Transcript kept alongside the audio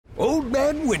Old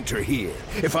Man Winter here.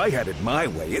 If I had it my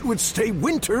way, it would stay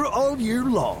winter all year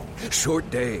long. Short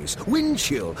days, wind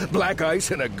chill, black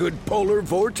ice, and a good polar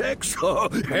vortex. Oh,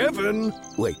 heaven.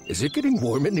 Wait, is it getting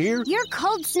warm in here? Your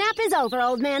cold snap is over,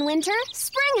 Old Man Winter.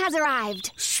 Spring has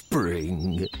arrived.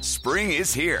 Spring. Spring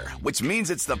is here, which means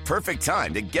it's the perfect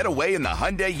time to get away in the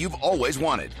Hyundai you've always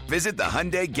wanted. Visit the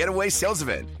Hyundai Getaway Sales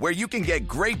Event, where you can get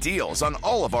great deals on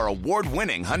all of our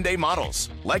award-winning Hyundai models,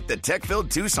 like the tech-filled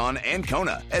Tucson and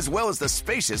Kona, as well as the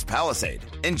spacious Palisade.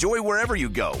 Enjoy wherever you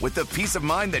go with the peace of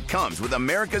mind that comes with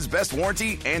America's best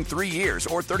warranty and 3 years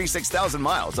or 36,000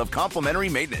 miles of complimentary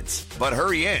maintenance. But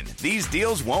hurry in, these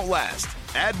deals won't last.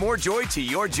 Add more joy to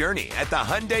your journey at the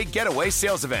Hyundai Getaway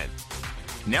Sales Event.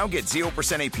 Now get 0%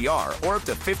 APR or up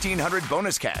to $1,500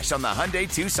 bonus cash on the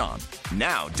Hyundai Tucson.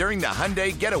 Now, during the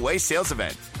Hyundai Getaway Sales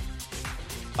Event.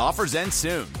 Offers end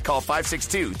soon. Call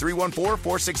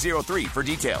 562-314-4603 for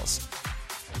details.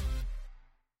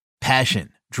 Passion,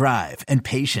 drive, and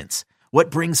patience. What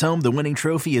brings home the winning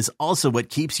trophy is also what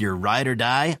keeps your ride or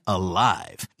die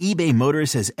alive. eBay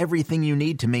Motors has everything you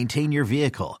need to maintain your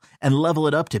vehicle and level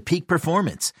it up to peak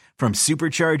performance, from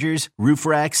superchargers, roof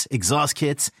racks, exhaust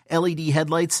kits, LED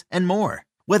headlights, and more.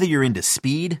 Whether you're into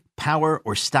speed, power,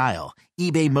 or style,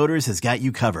 eBay Motors has got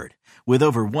you covered. With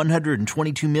over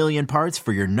 122 million parts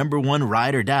for your number one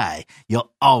ride or die,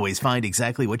 you'll always find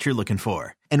exactly what you're looking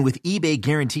for. And with eBay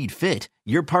Guaranteed Fit,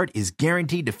 your part is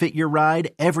guaranteed to fit your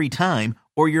ride every time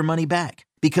or your money back.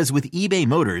 Because with eBay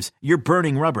Motors, you're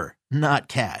burning rubber, not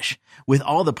cash. With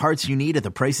all the parts you need at the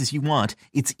prices you want,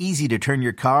 it's easy to turn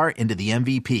your car into the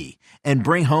MVP and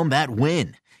bring home that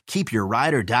win. Keep your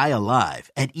ride or die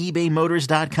alive at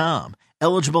ebaymotors.com.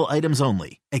 Eligible items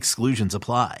only. Exclusions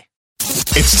apply.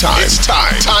 It's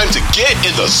time to get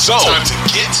in the zone. Time to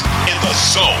get in the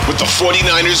zone with the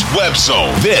 49ers Web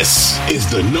Zone. This is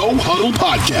the No Huddle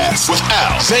Podcast with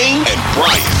Al, Zane, and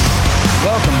Brian.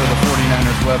 Welcome to the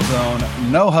 49ers Web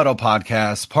Zone No Huddle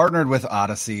Podcast, partnered with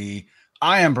Odyssey.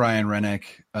 I am Brian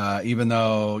Rennick. Even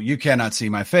though you cannot see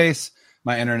my face,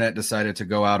 my internet decided to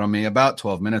go out on me about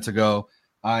 12 minutes ago.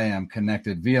 I am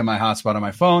connected via my hotspot on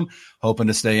my phone, hoping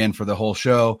to stay in for the whole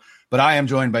show. But I am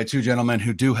joined by two gentlemen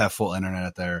who do have full internet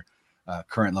at their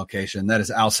current location. That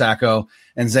is Al Sacco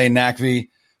and Zane Nakvi.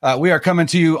 We are coming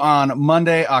to you on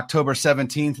Monday, October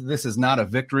 17th. This is not a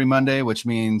Victory Monday, which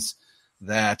means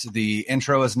that the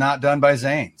intro is not done by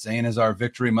Zane. Zane is our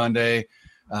Victory Monday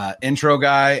intro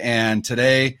guy, and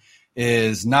today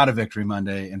is not a Victory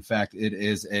Monday. In fact, it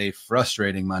is a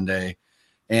frustrating Monday.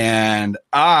 And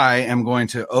I am going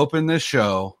to open this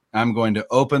show. I'm going to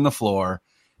open the floor,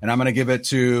 and I'm going to give it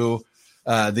to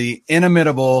the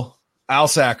inimitable Al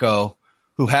Sacco,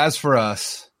 who has for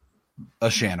us a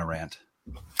Shanna rant.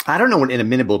 I don't know what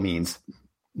inimitable means.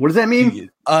 What does that mean?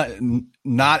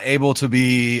 Not able to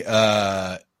be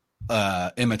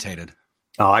imitated.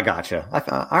 Oh, I gotcha.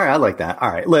 All right, I like that.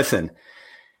 All right, listen.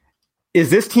 Is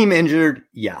this team injured?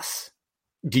 Yes.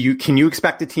 Can you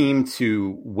expect a team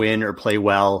to win or play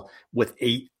well with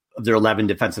 8 of their 11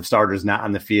 defensive starters not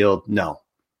on the field? No.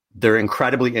 They're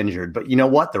incredibly injured, but you know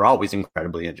what? They're always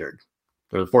incredibly injured.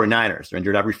 They're the 49ers. They're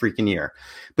injured every freaking year.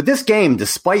 But this game,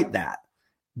 despite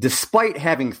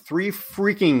having 3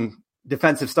 freaking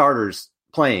defensive starters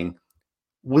playing,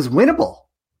 was winnable.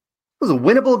 It was a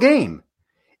winnable game.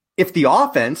 If the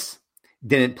offense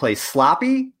didn't play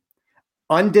sloppy,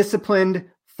 undisciplined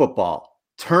football,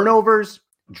 turnovers,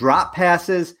 drop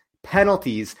passes,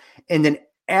 penalties, and an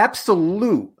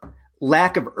absolute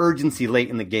lack of urgency late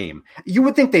in the game. You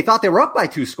would think they thought they were up by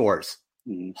 2 scores.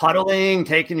 Huddling,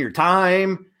 taking your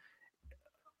time.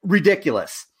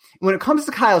 Ridiculous. When it comes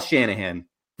to Kyle Shanahan,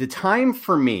 the time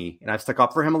for me, and I've stuck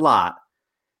up for him a lot,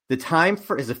 the time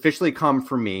has officially come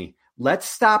for me. Let's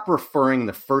stop referring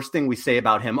the first thing we say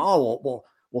about him. Oh,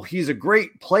 well, he's a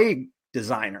great play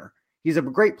designer. He's a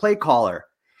great play caller.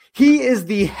 He is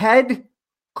the head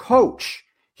coach.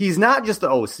 He's not just the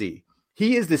OC.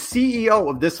 He is the CEO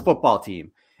of this football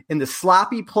team. In the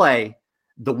sloppy play,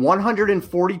 the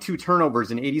 142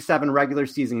 turnovers in 87 regular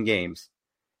season games,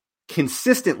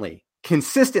 consistently,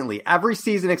 every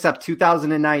season except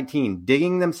 2019,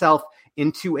 digging themselves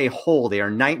into a hole. They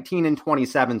are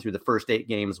 19-27 through the first 8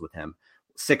 games with him.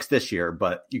 6 this year,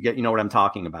 but you know what I'm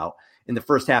talking about. In the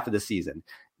first half of the season,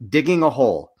 digging a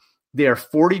hole. They are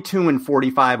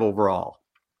 42-45 overall.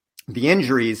 The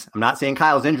injuries, I'm not saying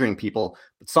Kyle's injuring people,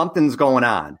 but something's going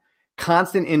on.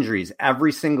 Constant injuries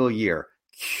every single year.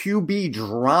 QB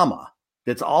drama.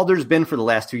 That's all there's been for the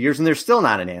last 2 years, and there's still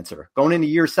not an answer. Going into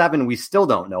year 7, we still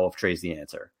don't know if Trey's the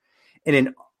answer. And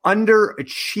an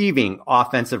underachieving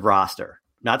offensive roster.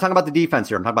 I'm not talking about the defense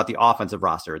here. I'm talking about the offensive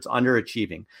roster. It's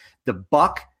underachieving. The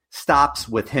buck stops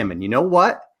with him. And you know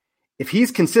what? If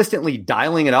he's consistently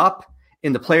dialing it up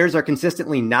and the players are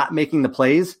consistently not making the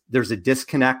plays, there's a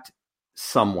disconnect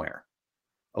somewhere.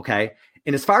 Okay.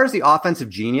 And as far as the offensive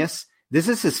genius, this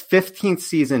is his 15th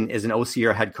season as an OC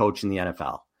or head coach in the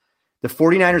NFL. The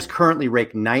 49ers currently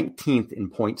rank 19th in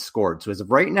points scored. So as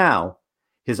of right now,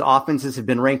 his offenses have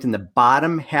been ranked in the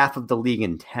bottom half of the league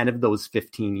in 10 of those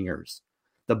 15 years.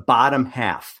 The bottom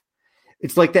half.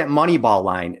 It's like that Moneyball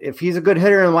line. If he's a good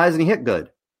hitter, then why doesn't he hit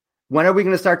good? When are we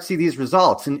going to start to see these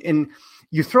results? And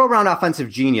you throw around offensive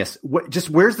genius. Just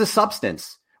where's the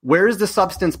substance? Where is the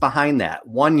substance behind that?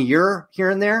 1 year here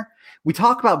and there? We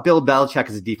talk about Bill Belichick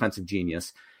as a defensive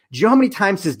genius. Do you know how many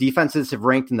times his defenses have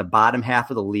ranked in the bottom half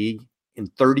of the league in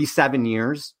 37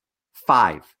 years?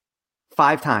 5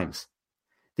 times.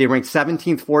 They ranked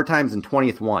 17th 4 times and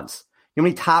 20th once. You know how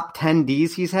many top 10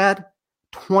 Ds he's had?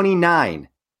 29.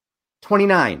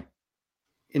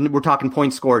 And we're talking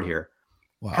points scored here.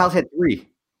 Wow. Kyle's had 3.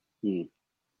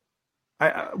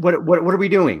 What are we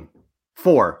doing?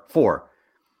 4.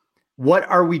 What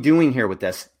are we doing here with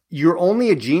this? You're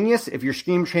only a genius if your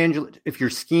scheme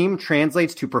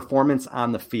translates to performance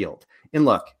on the field. And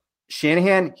look,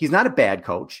 Shanahan, he's not a bad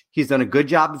coach. He's done a good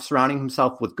job of surrounding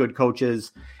himself with good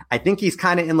coaches. I think he's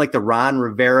kind of in like the Ron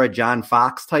Rivera, John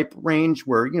Fox type range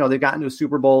where, they've gotten to a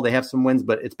Super Bowl, they have some wins,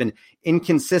 but it's been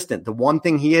inconsistent. The one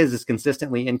thing he is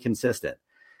consistently inconsistent.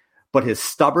 But his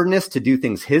stubbornness to do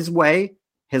things his way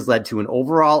has led to an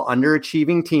overall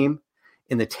underachieving team.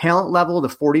 And the talent level the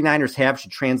 49ers have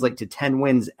should translate to 10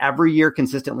 wins every year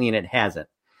consistently, and it hasn't.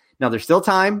 Now, there's still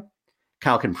time.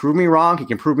 Kyle can prove me wrong. He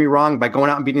can prove me wrong by going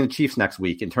out and beating the Chiefs next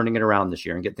week and turning it around this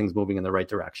year and get things moving in the right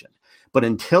direction. But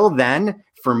until then,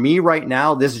 for me right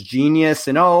now, this genius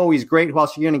and, he's great. Who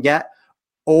else are you going to get?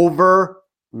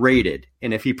 Overrated.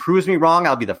 And if he proves me wrong,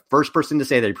 I'll be the first person to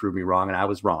say that he proved me wrong and I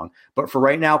was wrong. But for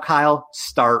right now, Kyle,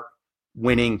 start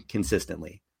winning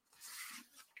consistently.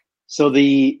 So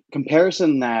the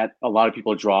comparison that a lot of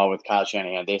people draw with Kyle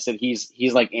Shanahan, they said he's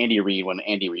like Andy Reid when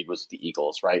Andy Reid was with the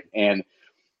Eagles, right? And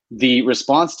the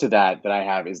response to that I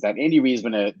have is that Andy Reid's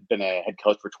been a head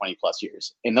coach for 20 plus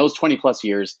years. In those 20 plus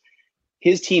years,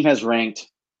 his team has ranked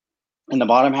in the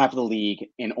bottom half of the league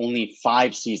in only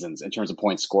 5 seasons in terms of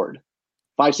points scored.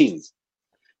 5 seasons.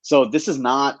 So this is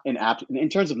not an apt in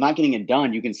terms of not getting it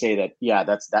done. You can say that,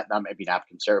 that might be an apt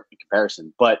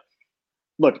comparison, but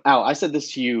look, Al, I said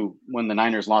this to you when the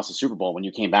Niners lost the Super Bowl when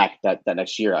you came back that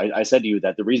next year. I said to you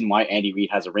that the reason why Andy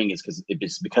Reid has a ring is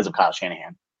because of Kyle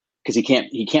Shanahan, because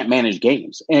he can't manage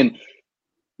games. And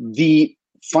the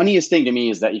funniest thing to me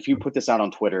is that if you put this out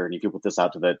on Twitter and if you put this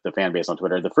out to the fan base on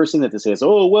Twitter, the first thing that they say is,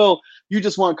 you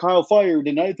just want Kyle fired,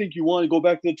 and I think you want to go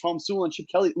back to Tom Sula and Chip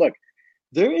Kelly. Look,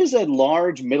 there is a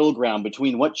large middle ground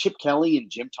between what Chip Kelly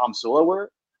and Tom Sula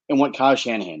were and what Kyle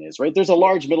Shanahan is, right? There's a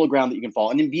large middle ground that you can fall,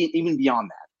 and then even beyond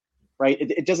that, right?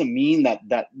 It doesn't mean that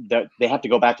they have to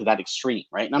go back to that extreme,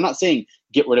 right? And I'm not saying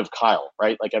get rid of Kyle,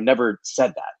 right? Like I've never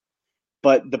said that,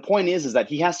 but the point is that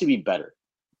he has to be better,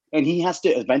 and he has to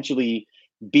eventually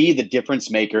be the difference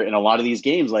maker in a lot of these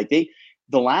games. Like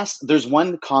there's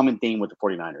one common theme with the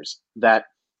 49ers that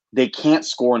they can't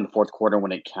score in the fourth quarter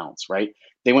when it counts, right?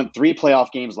 They went 3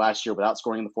 playoff games last year without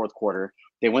scoring in the fourth quarter.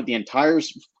 They went the entire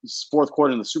fourth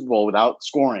quarter in the Super Bowl without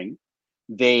scoring.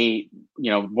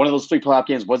 One of those 3 playoff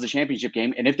games was the championship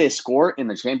game. And if they score in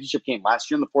the championship game last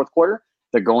year in the fourth quarter,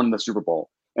 they're going to the Super Bowl.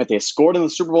 And if they scored in the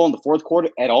Super Bowl in the fourth quarter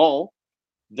at all,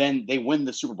 then they win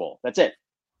the Super Bowl. That's it.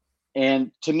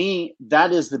 And to me,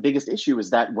 that is the biggest issue, is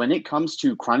that when it comes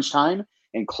to crunch time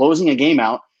and closing a game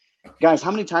out, guys,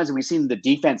 how many times have we seen the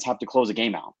defense have to close a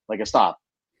game out? Like a stop.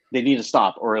 They need a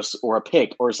stop or a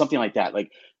pick or something like that. Like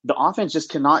the offense just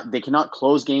cannot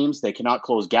close games. They cannot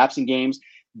close gaps in games.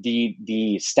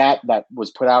 The stat that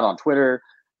was put out on Twitter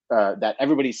that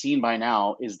everybody's seen by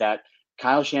now is that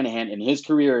Kyle Shanahan in his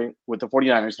career with the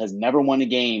 49ers has never won a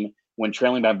game when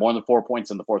trailing by more than 4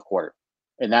 points in the fourth quarter.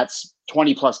 And that's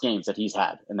 20 plus games that he's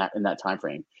had in that time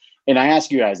frame. And I ask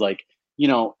you guys,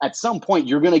 at some point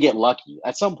you're going to get lucky.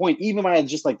 At some point, even by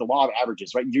just like the law of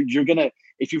averages, right? You're going to,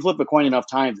 if you flip a coin enough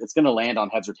times, it's going to land on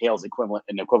heads or tails equivalent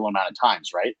amount of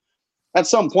times, right? At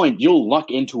some point you'll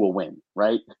luck into a win,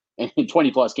 right? In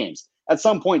 20 plus games. At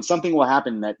some point, something will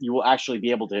happen that you will actually be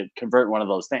able to convert one of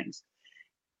those things.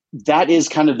 That is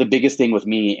kind of the biggest thing with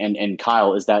me and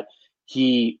Kyle, is that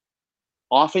he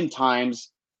oftentimes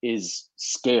is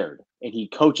scared and he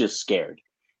coaches scared.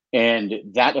 And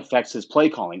that affects his play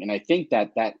calling. And I think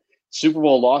that Super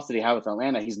Bowl loss that he had with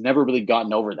Atlanta, he's never really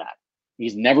gotten over that.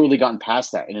 He's never really gotten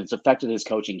past that. And it's affected his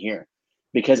coaching here,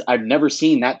 because I've never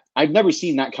seen that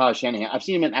Kyle Shanahan. I've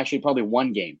seen him in actually probably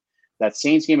one game That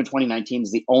Saints game in 2019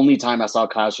 is the only time I saw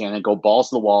Kyle Shanahan go balls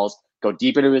to the walls, go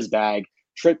deep into his bag,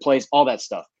 trick plays, all that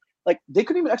stuff. Like, they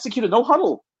couldn't even execute a no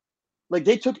huddle. Like,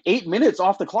 they took 8 minutes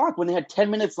off the clock when they had 10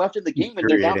 minutes left in the game and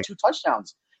they're down 2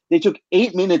 touchdowns. They took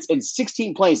 8 minutes and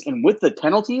 16 plays, and with the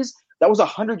penalties, that was a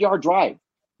 100-yard drive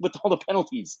with all the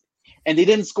penalties. And they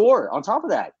didn't score on top of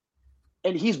that.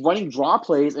 And he's running draw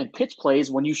plays and pitch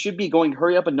plays when you should be going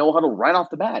hurry up and no huddle right off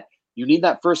the bat. You need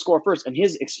that first score first. And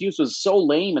his excuse was so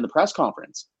lame in the press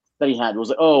conference that he had. It was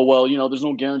like, oh, well, there's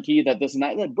no guarantee that this and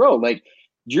that. Like, bro, like,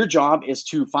 your job is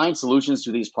to find solutions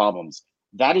to these problems.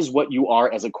 That is what you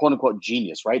are as a quote-unquote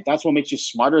genius, right? That's what makes you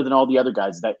smarter than all the other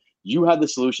guys, that you have the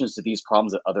solutions to these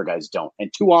problems that other guys don't.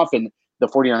 And too often, the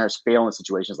 49ers fail in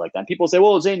situations like that. And people say,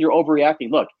 well, Zane, you're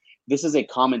overreacting. Look, this is a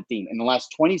common theme. In the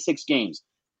last 26 games,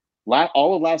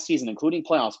 all of last season, including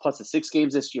playoffs, plus the 6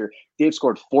 games this year, they've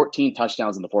scored 14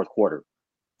 touchdowns in the fourth quarter.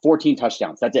 14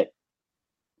 touchdowns. That's it.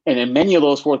 And in many of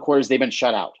those fourth quarters, they've been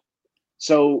shut out.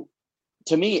 So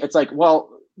to me, it's like, well,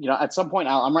 at some point,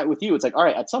 Al, I'm right with you. It's like, all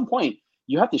right, at some point,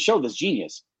 you have to show this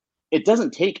genius. It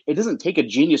doesn't take a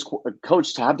genius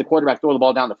coach to have the quarterback throw the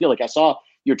ball down the field. Like, I saw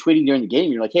you're tweeting during the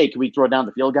game. You're like, hey, can we throw it down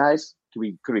the field, guys? Could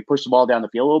we push the ball down the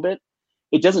field a little bit?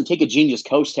 It doesn't take a genius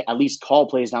coach to at least call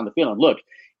plays down the field. And look,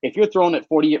 if you're throwing it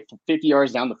 40, 50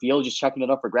 yards down the field, just chucking it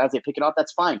up for grabs, they pick it off,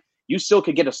 that's fine. You still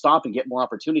could get a stop and get more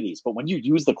opportunities. But when you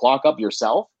use the clock up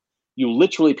yourself, you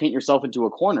literally paint yourself into a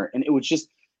corner. And it was just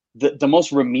the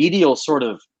most remedial sort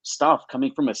of stuff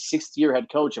coming from a 6th-year head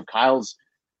coach of Kyle's,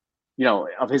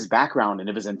 of his background and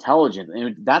of his intelligence.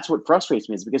 And that's what frustrates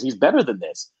me, is because he's better than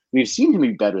this. We've seen him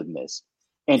be better than this.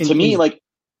 And to me, like,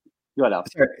 go ahead, Al.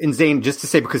 And Zane, just to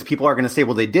say, because people are going to say,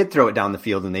 well, they did throw it down the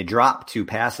field and they dropped 2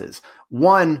 passes.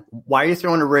 One, why are you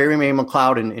throwing to Ray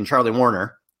McLeod and Charlie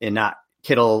Warner and not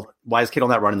Kittle? Why is Kittle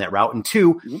not running that route? And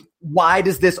 2, why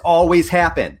does this always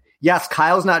happen? Yes,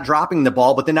 Kyle's not dropping the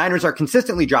ball, but the Niners are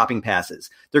consistently dropping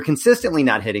passes. They're consistently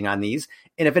not hitting on these.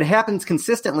 And if it happens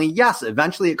consistently, yes,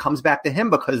 eventually it comes back to him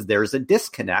because there's a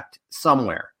disconnect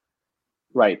somewhere.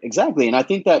 Right, exactly. And I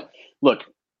think that, look,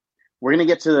 we're gonna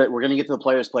get to the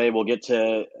players play. We'll get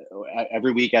to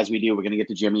every week as we do. We're gonna get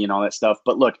to Jimmy and all that stuff.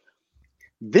 But look,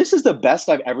 this is the best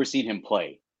I've ever seen him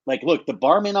play. Like, look, the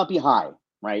bar may not be high,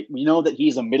 right? We know that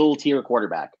he's a middle tier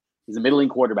quarterback. He's a middling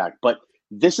quarterback, but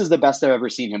this is the best I've ever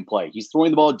seen him play. He's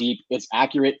throwing the ball deep. It's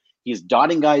accurate. He's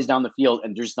dotting guys down the field,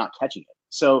 and they're just not catching it.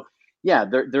 So, yeah,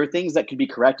 there are things that can be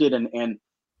corrected, and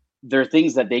there are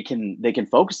things that they can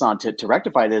focus on to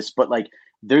rectify this. But, like,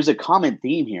 there's a common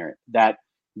theme here that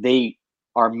they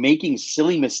are making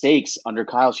silly mistakes under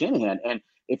Kyle Shanahan. And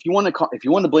if you want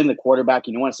to blame the quarterback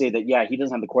and you want to say that, yeah, he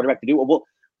doesn't have the quarterback to do it,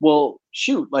 well,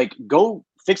 shoot, like, go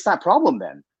fix that problem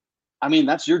then. I mean,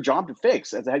 that's your job to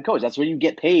fix as a head coach. That's where you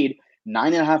get paid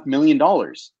 $9.5 million,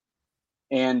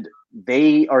 and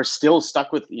they are still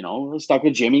stuck with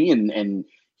Jimmy, and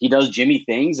he does Jimmy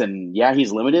things, and yeah,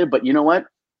 he's limited, but you know what?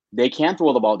 They can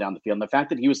throw the ball down the field. And the fact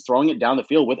that he was throwing it down the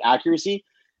field with accuracy,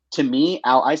 to me,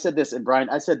 Al, I said this, and Brian,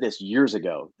 I said this years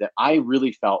ago, that I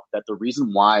really felt that the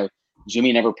reason why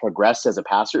Jimmy never progressed as a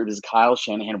passer is Kyle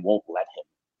Shanahan won't let him.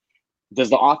 Does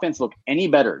the offense look any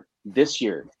better this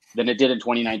year than it did in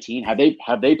 2019? Have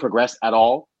they progressed at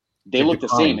all? They look the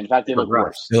same. In fact, they look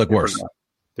worse. They look worse.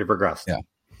 They progressed. Yeah.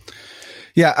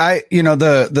 Yeah.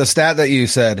 The stat that you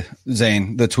said,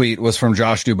 Zane, the tweet was from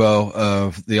Josh Dubow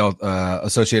of the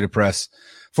Associated Press.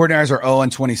 49ers are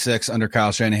 0-26 under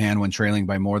Kyle Shanahan when trailing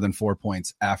by more than 4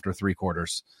 points after 3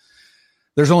 quarters.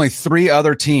 There's only 3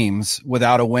 other teams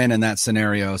without a win in that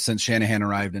scenario since Shanahan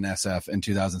arrived in SF in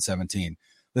 2017.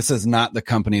 This is not the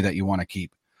company that you want to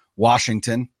keep.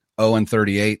 Washington,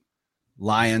 0-38.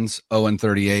 Lions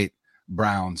 0-38,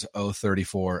 Browns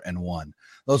 0-34-1.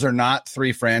 Those are not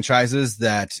 3 franchises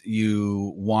that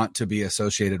you want to be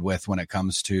associated with when it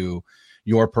comes to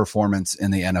your performance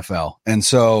in the NFL. And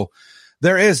so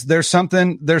there's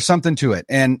something to it.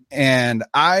 And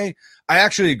I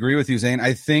actually agree with you, Zane.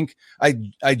 I think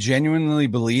I genuinely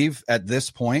believe at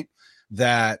this point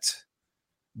that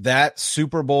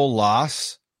Super Bowl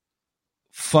loss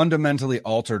fundamentally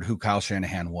altered who Kyle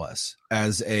Shanahan was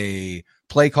as a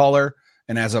play caller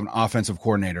and as an offensive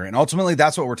coordinator. And ultimately,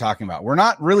 that's what we're talking about. We're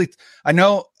not really, I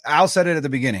know Al said it at the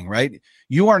beginning, right?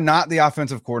 You are not the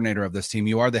offensive coordinator of this team.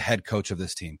 You are the head coach of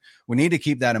this team. We need to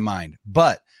keep that in mind.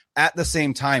 But at the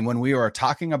same time, when we are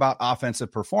talking about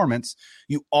offensive performance,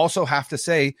 you also have to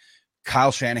say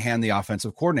Kyle Shanahan, the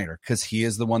offensive coordinator, because he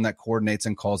is the one that coordinates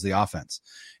and calls the offense.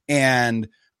 And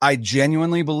I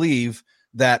genuinely believe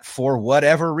that for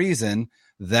whatever reason,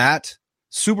 that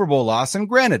Super Bowl loss, and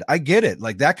granted, I get it.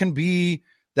 Like that can be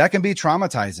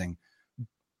traumatizing,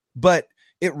 but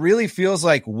it really feels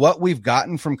like what we've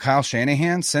gotten from Kyle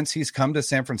Shanahan since he's come to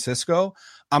San Francisco,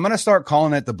 I'm going to start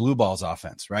calling it the blue balls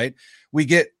offense, right? We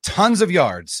get tons of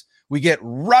yards. We get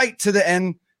right to the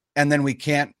end, and then we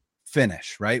can't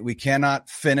finish, right? We cannot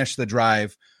finish the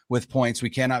drive with points.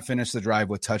 We cannot finish the drive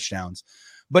with touchdowns.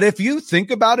 But if you think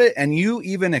about it and you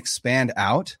even expand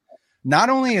out, not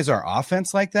only is our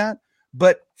offense like that,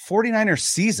 but 49ers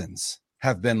seasons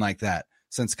have been like that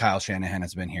since Kyle Shanahan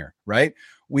has been here, right?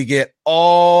 We get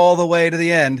all the way to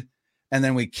the end, and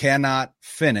then we cannot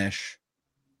finish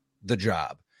the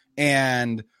job.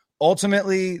 And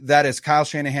ultimately, that is Kyle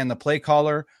Shanahan, the play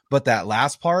caller. But that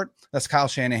last part, that's Kyle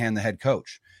Shanahan, the head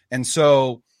coach. And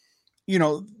so, you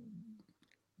know,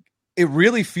 it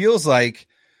really feels like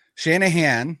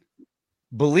Shanahan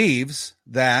believes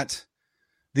that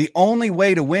the only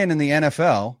way to win in the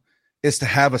NFL is to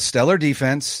have a stellar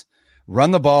defense,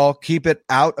 run the ball, keep it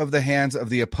out of the hands of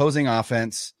the opposing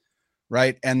offense,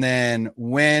 right? And then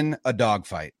win a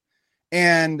dogfight.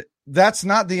 And that's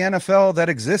not the NFL that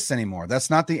exists anymore. That's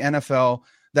not the NFL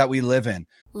that we live in.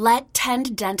 Let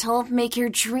Tend Dental make your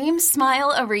dream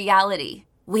smile a reality.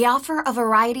 We offer a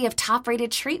variety of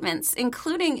top-rated treatments,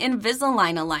 including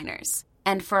Invisalign aligners.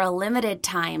 And for a limited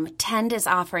time, Tend is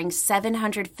offering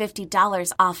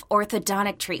 $750 off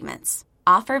orthodontic treatments.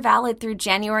 Offer valid through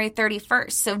January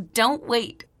 31st, so don't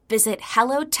wait. Visit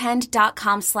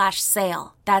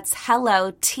hellotend.com/sale. That's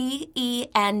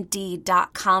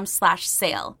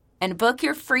hellotend.com/sale. And book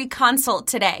your free consult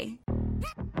today.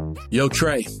 Yo,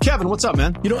 Trey. Kevin, what's up,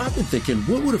 man? You know, I've been thinking,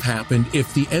 what would have happened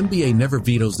if the NBA never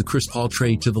vetoes the Chris Paul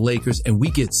trade to the Lakers and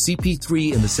we get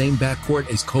CP3 in the same backcourt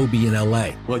as Kobe in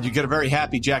LA? Well, you get a very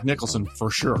happy Jack Nicholson, for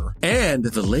sure. And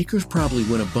the Lakers probably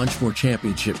win a bunch more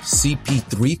championships.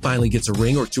 CP3 finally gets a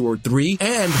ring or two or three,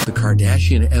 and the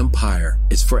Kardashian empire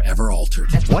is forever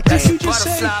altered. What did you just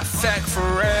say?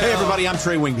 Hey, everybody, I'm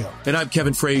Trey Wingo. And I'm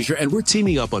Kevin Frazier, and we're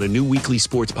teaming up on a new weekly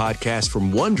sports podcast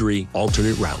from Wondery,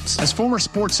 Alternate Routes. As former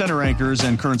Sports Center anchors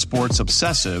and current sports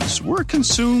obsessives, we're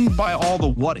consumed by all the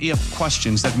what-if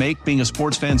questions that make being a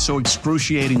sports fan so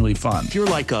excruciatingly fun. If you're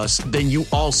like us, then you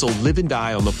also live and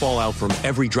die on the fallout from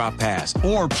every drop pass.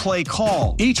 Or play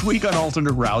call. Each week on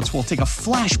Alternate Routes, we'll take a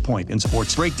flashpoint in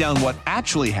sports, break down what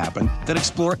actually happened, then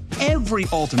explore every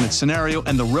alternate scenario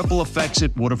and the ripple effects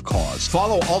it would have caused.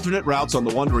 Follow Alternate Routes on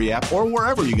the Wondery app or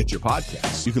wherever you get your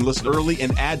podcasts. You can listen early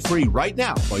and ad-free right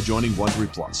now by joining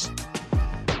Wondery Plus.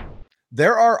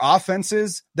 There are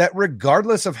offenses that,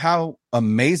 regardless of how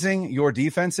amazing your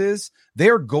defense is, they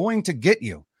are going to get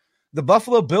you. The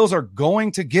Buffalo Bills are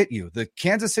going to get you. The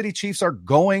Kansas City Chiefs are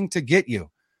going to get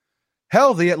you.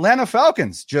 Hell, the Atlanta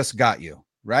Falcons just got you,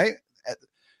 right?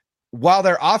 While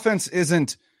their offense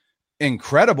isn't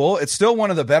incredible, it's still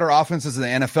one of the better offenses in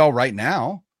the NFL right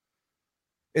now.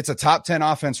 It's a top 10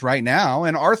 offense right now.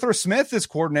 And Arthur Smith is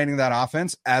coordinating that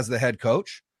offense as the head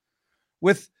coach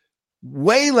with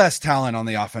way less talent on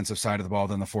the offensive side of the ball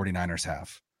than the 49ers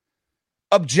have.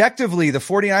 Objectively, the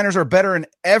 49ers are better in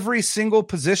every single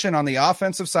position on the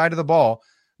offensive side of the ball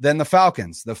than the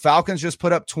Falcons. The Falcons just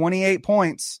put up 21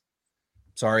 points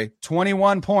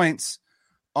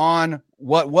on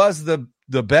what was the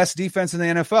best defense in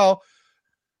the NFL.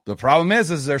 The problem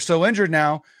is they're so injured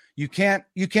now. You can't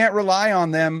rely on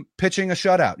them pitching a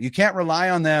shutout. You can't rely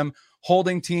on them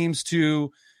holding teams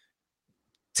to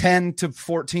 10 to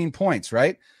 14 points,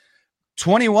 right?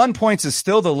 21 points is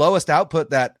still the lowest output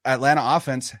that Atlanta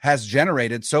offense has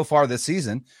generated so far this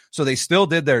season. So they still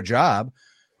did their job.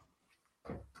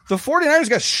 The 49ers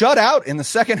got shut out in the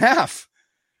second half,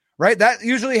 right? That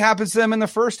usually happens to them in the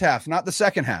first half, not the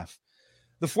second half.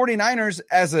 The 49ers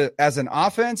as an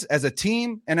offense, as a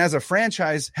team, and as a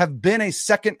franchise have been a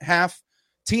second half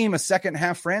team, a second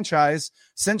half franchise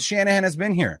since Shanahan has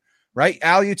been here. Right?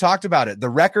 Al, you talked about it. The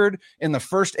record in the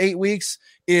first 8 weeks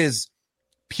is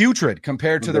putrid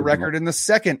compared to the record in the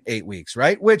second 8 weeks,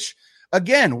 right? Which,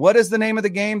 again, what is the name of the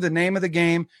game? The name of the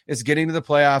game is getting to the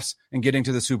playoffs and getting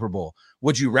to the Super Bowl.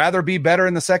 Would you rather be better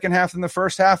in the second half than the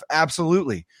first half?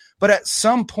 Absolutely. But at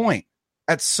some point,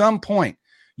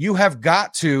 you have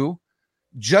got to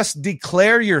just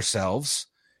declare yourselves,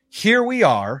 here we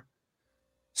are,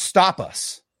 stop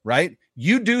us, right?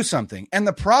 You do something. And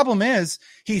the problem is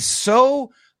he's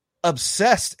so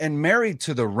obsessed and married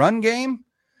to the run game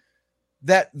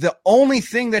that the only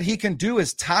thing that he can do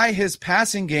is tie his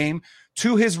passing game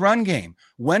to his run game.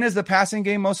 When is the passing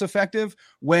game most effective?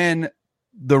 When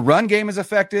the run game is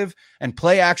effective and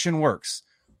play action works.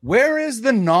 Where is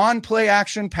the non-play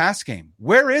action pass game?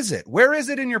 Where is it? Where is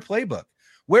it in your playbook?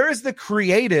 Where is the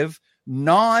creative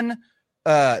non-play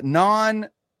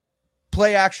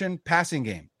action passing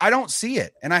game? I don't see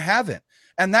it, and I haven't.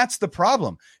 And that's the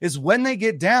problem, is when they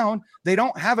get down, they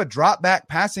don't have a drop back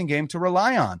passing game to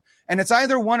rely on. And it's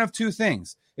either one of two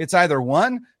things. It's either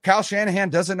one, Kyle Shanahan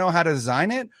doesn't know how to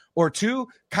design it, or two,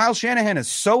 Kyle Shanahan is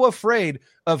so afraid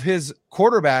of his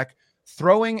quarterback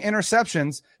throwing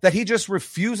interceptions that he just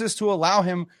refuses to allow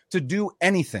him to do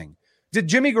anything. Did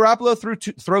Jimmy Garoppolo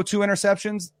throw 2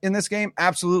 interceptions in this game?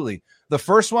 Absolutely. The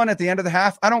first one at the end of the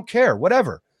half, I don't care.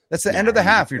 Whatever. That's the end of the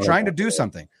half. You're trying to do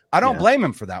something. I don't blame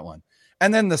him for that one.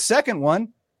 And then the second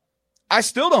one, I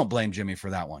still don't blame Jimmy for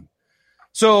that one.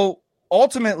 So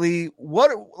ultimately,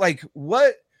 what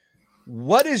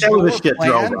is your plan?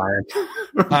 Throw, Brian?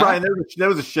 Brian, that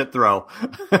was a shit throw.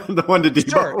 The one to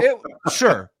Debo.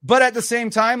 Sure. But at the same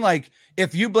time, like,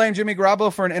 if you blame Jimmy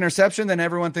Garoppolo for an interception, then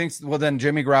everyone thinks, well, then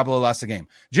Jimmy Garoppolo lost the game.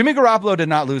 Jimmy Garoppolo did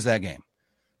not lose that game.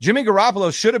 Jimmy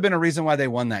Garoppolo should have been a reason why they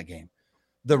won that game.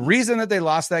 The reason that they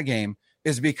lost that game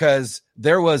is because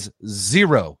there was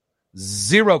zero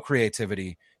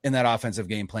creativity in that offensive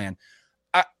game plan.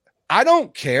 I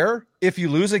don't care if you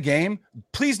lose a game.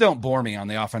 Please don't bore me on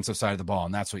the offensive side of the ball,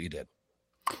 and that's what you did.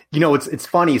 You know, it's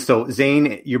funny. So,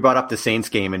 Zane, you brought up the Saints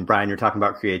game, and Brian, you're talking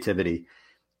about creativity.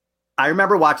 I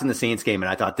remember watching the Saints game, and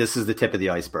I thought this is the tip of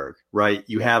the iceberg, right?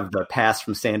 You have the pass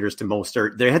from Sanders to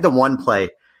Mostert. They had the one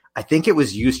play. I think it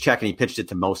was Juszczyk, and he pitched it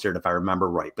to Mostert, if I remember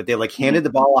right. But they handed the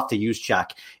ball off to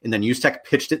Juszczyk, and then Juszczyk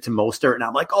pitched it to Mostert, and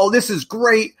I'm like, oh, this is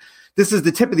great. This is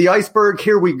the tip of the iceberg.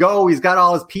 Here we go. He's got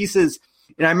all his pieces.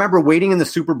 And I remember waiting in the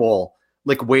Super Bowl,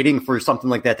 waiting for something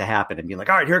like that to happen and being like,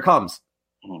 all right, here it comes.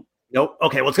 Nope.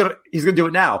 Okay, well, he's going to do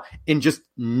it now. And just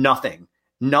nothing.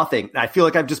 I feel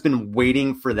like I've just been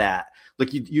waiting for that. Like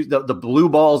the blue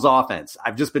balls offense,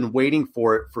 I've just been waiting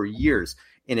for it for years,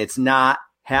 and it's not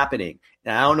happening.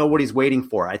 And I don't know what he's waiting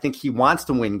for. I think he wants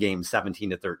to win games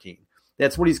 17-13.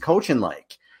 That's what he's coaching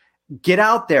like. Get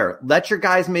out there. Let your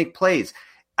guys make plays.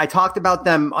 I talked about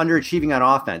them underachieving on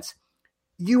offense.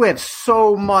 You have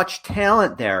so much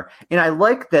talent there. And I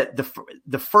like that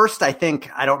the first, I think,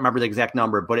 I don't remember the exact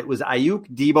number, but it was Ayuk,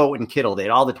 Debo, and Kittle. They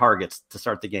had all the targets to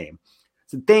start the game.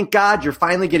 So thank God you're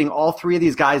finally getting all 3 of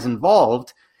these guys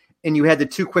involved, and you had the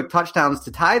 2 quick touchdowns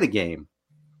to tie the game.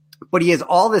 But he has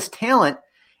all this talent,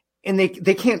 and they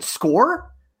can't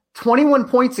score 21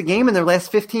 points a game in their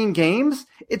last 15 games.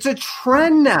 It's a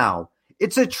trend now.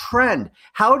 It's a trend.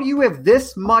 How do you have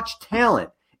this much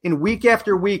talent? And week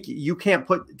after week, you can't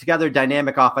put together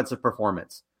dynamic offensive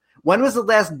performance. When was the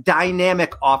last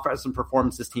dynamic offensive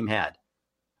performance this team had?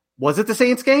 Was it the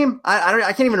Saints game? I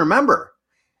can't even remember.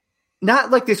 Not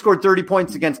like they scored 30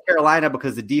 points against Carolina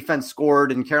because the defense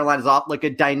scored and Carolina's off, like a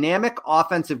dynamic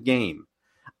offensive game.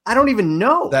 I don't even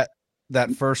know.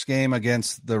 That first game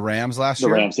against the Rams last year?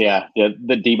 The Rams, yeah.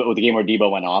 The game where Debo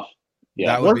went off.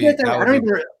 Yeah. I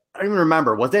don't even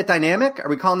remember. Was that dynamic? Are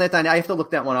we calling that dynamic? I have to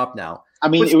look that one up now. I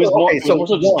mean, it was more so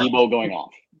just Debo going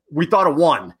off. We thought of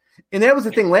one. And that was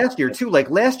the thing last year, too.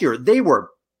 Like last year, they were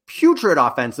putrid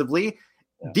offensively.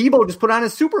 Yeah. Debo just put on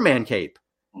his Superman cape.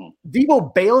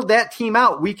 Debo bailed that team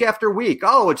out week after week.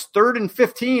 Oh, it's 3rd and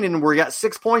 15, and we got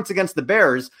 6 points against the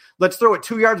Bears. Let's throw it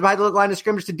 2 yards behind the line of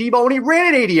scrimmage to Debo, and he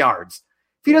ran it 80 yards.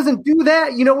 If he doesn't do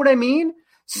that, you know what I mean?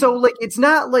 So, it's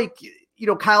not like,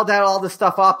 Kyle dialed all this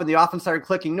stuff up and the offense started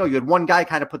clicking. No, you had one guy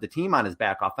kind of put the team on his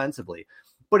back offensively.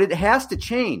 But it has to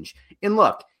change. And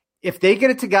look, if they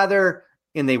get it together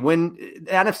and they win,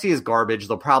 the NFC is garbage.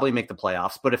 They'll probably make the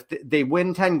playoffs. But if they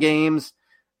win 10 games,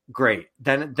 great.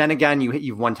 Then again,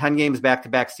 you've won 10 games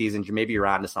back-to-back seasons. Maybe you're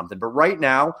on to something. But right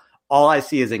now, all I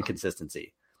see is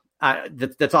inconsistency.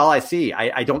 That's all I see.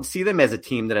 I don't see them as a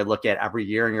team that I look at every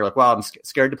year and you're like, well, I'm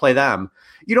scared to play them.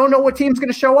 You don't know what team's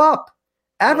going to show up.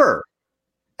 Ever.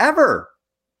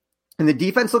 And the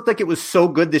defense looked like it was so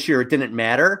good this year it didn't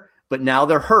matter. But now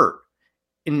they're hurt.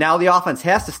 And now the offense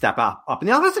has to step up. And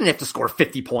the offense didn't have to score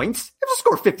 50 points. They have to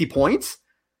score 50 points.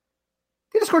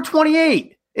 They had to score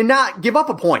 28 and not give up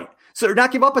a point. So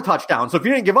not give up a touchdown. So if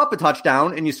you didn't give up a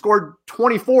touchdown and you scored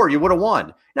 24, you would have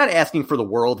won. Not asking for the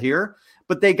world here,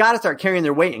 but they got to start carrying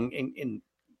their weight. And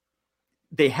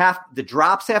the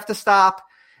drops have to stop.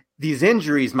 These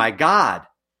injuries, my God.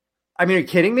 I mean, are you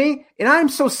kidding me? And I'm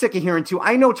so sick of hearing too.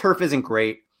 I know turf isn't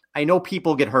great. I know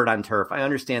people get hurt on turf. I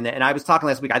understand that. And I was talking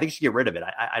last week. I think you should get rid of it.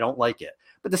 I don't like it.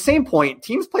 But at the same point,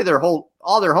 teams play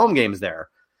all their home games there.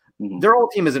 Mm-hmm. Their whole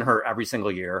team isn't hurt every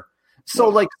single year.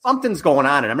 So something's going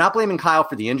on. And I'm not blaming Kyle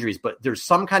for the injuries, but there's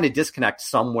some kind of disconnect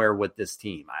somewhere with this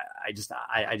team. I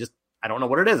don't know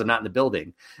what it is. I'm not in the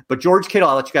building. But George Kittle,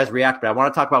 I'll let you guys react, but I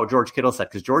want to talk about what George Kittle said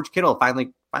because George Kittle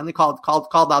finally called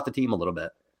out the team a little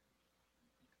bit.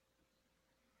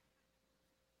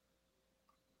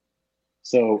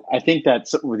 So I think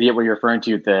that's what you're referring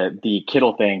to, the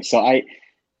Kittle thing. So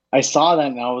I saw that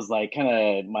and I was like, kind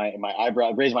of my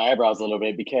raised my eyebrows a little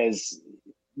bit, because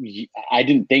I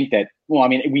didn't think that. Well, I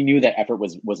mean, we knew that effort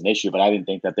was an issue, but I didn't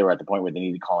think that they were at the point where they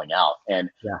needed calling out. And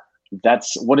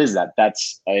what is that?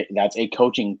 That's a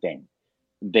coaching thing.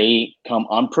 They come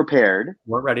unprepared.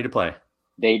 Weren't ready to play.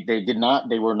 They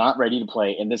were not ready to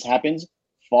play, and this happens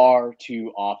far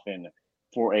too often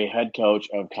for a head coach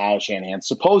of Kyle Shanahan's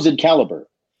supposed caliber.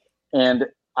 And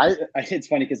it's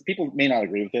funny because people may not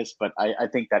agree with this, but I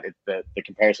think that the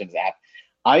comparison is apt.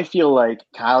 I feel like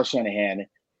Kyle Shanahan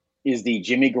is the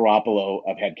Jimmy Garoppolo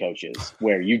of head coaches,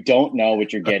 where you don't know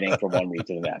what you're getting from one week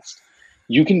to the next.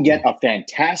 You can get a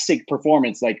fantastic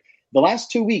performance, like the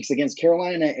last 2 weeks against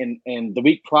Carolina and the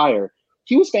week prior.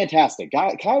 He was fantastic.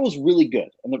 Kyle was really good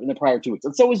in the prior 2 weeks,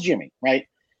 and so was Jimmy, right?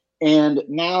 And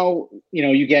now,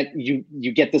 you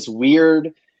get this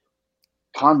weird,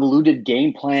 convoluted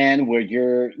game plan where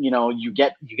you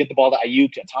get the ball to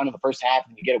Ayuk a ton in the first half,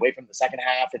 and you get away from the second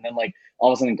half, and then like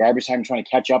all of a sudden in garbage time, you're trying to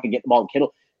catch up and get the ball to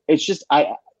Kittle. It's just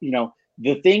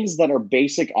the things that are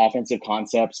basic offensive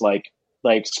concepts, like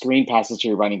screen passes to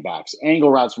your running backs, angle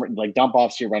routes, like dump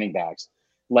offs to your running backs,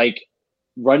 like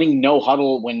running no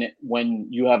huddle when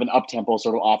you have an up tempo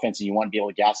sort of offense and you want to be able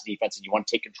to gas the defense and you want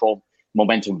to take control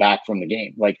momentum back from the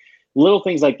game, like little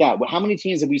things like that. How many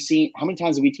times have we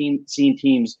seen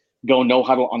teams go no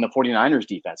huddle on the 49ers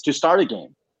defense to start a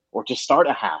game, or to start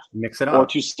a half, mix it up, or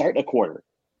to start a quarter?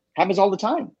 Happens all the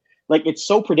time. Like, it's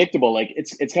so predictable. Like,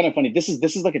 it's kind of funny. This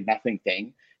is like a nothing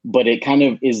thing, but it kind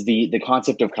of is the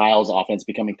concept of Kyle's offense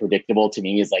becoming predictable to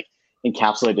me is like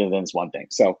encapsulated in this one thing.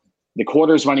 So the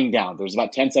quarter's running down. There's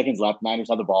about 10 seconds left. Niners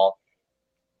have the ball.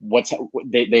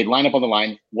 They line up on the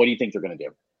line. What do you think they're going to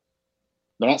do?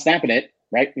 They're not snapping it,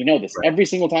 right? We know this. Right. Every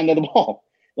single time they have the ball.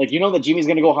 Like, that Jimmy's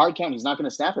going to go hard count. He's not going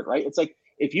to snap it, right? It's like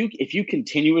if you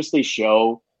continuously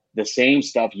show the same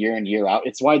stuff year in, year out,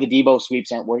 it's why the Debo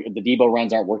sweeps aren't working. The Debo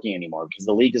runs aren't working anymore, because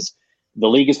the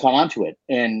league has caught on to it.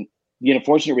 And the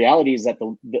unfortunate reality is that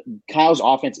the Kyle's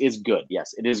offense is good.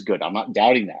 Yes, it is good. I'm not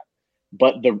doubting that.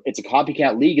 But it's a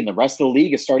copycat league, and the rest of the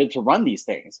league has started to run these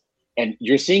things. And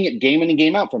you're seeing it game in and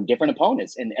game out from different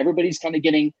opponents. And everybody's kind of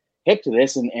getting hip to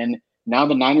this. And now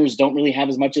the Niners don't really have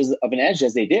as much of an edge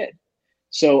as they did.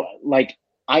 So, like,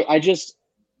 I just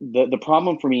the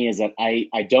problem for me is that I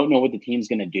don't know what the team's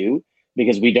going to do,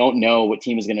 because we don't know what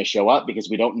team is going to show up, because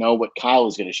we don't know what Kyle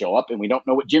is going to show up, and we don't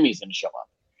know what Jimmy's going to show up.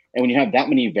 And when you have that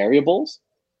many variables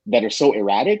that are so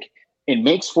erratic, it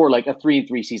makes for like a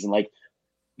 3-3 season. Like,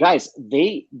 guys,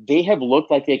 they have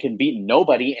looked like they can beat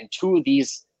nobody in 2 of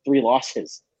these 3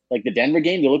 losses. Like the Denver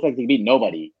game, they look like they beat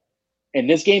nobody. In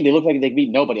this game, they look like they can beat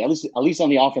nobody, at least on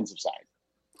the offensive side.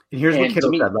 And here's what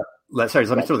Kittle said. Let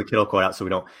me throw the Kittle quote out so we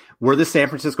don't. We're the San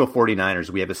Francisco 49ers.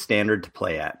 We have a standard to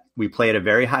play at. We play at a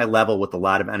very high level with a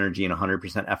lot of energy and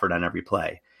 100% effort on every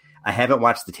play. I haven't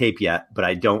watched the tape yet, but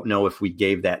I don't know if we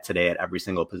gave that today at every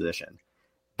single position.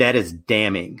 That is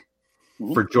damning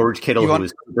for George Kittle, who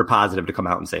is super positive, to come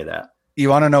out and say that. You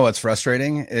want to know what's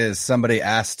frustrating is somebody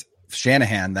asked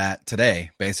Shanahan that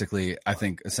today. Basically, I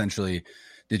think essentially,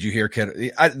 did you hear Kittle?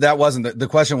 That wasn't the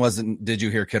question. Wasn't did you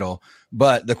hear Kittle?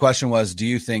 But the question was, do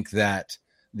you think that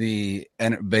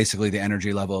basically the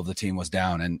energy level of the team was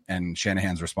down? And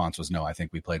Shanahan's response was, no, I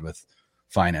think we played with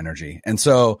fine energy. And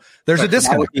so there's a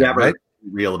disconnect there, right?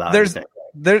 Real about there's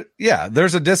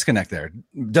a disconnect there.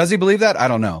 Does he believe that? I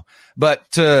don't know. But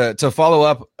to follow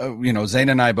up, Zane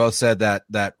and I both said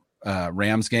that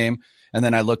Rams game, and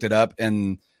then I looked it up,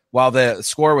 and while the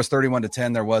score was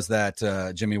 31-10, there was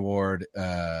that Jimmy Ward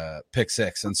pick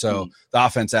 6. And so the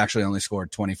offense actually only scored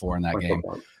 24 in that game.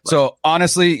 Right. So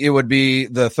honestly, it would be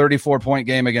the 34-point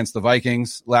game against the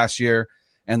Vikings last year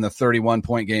and the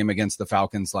 31-point game against the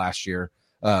Falcons last year.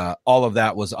 All of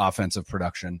that was offensive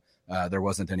production. There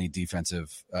wasn't any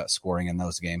defensive scoring in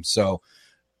those games. So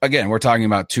again, we're talking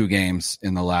about 2 games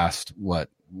in the last,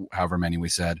 however many we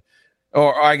said,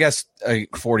 or I guess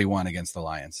 41 against the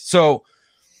Lions. So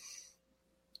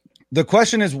the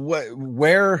question is,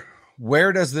 where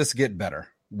does this get better?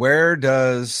 Where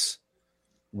do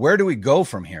we go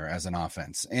from here as an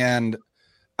offense? And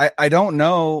I don't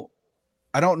know.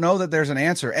 I don't know that there's an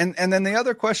answer. And then the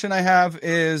other question I have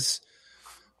is,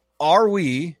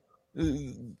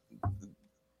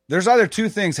 there's either 2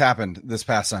 things happened this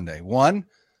past Sunday. One,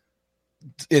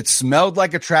 it smelled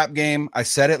like a trap game. I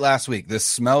said it last week. This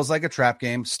smells like a trap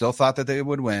game. Still thought that they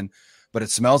would win, but it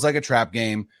smells like a trap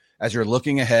game as you're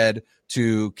looking ahead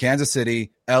to Kansas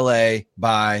City, LA,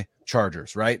 by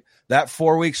Chargers, right? That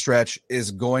 4-week stretch is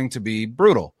going to be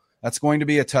brutal. That's going to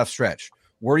be a tough stretch.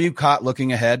 Were you caught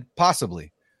looking ahead?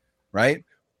 Possibly. right?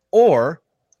 Or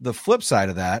the flip side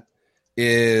of that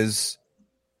is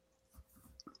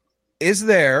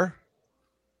there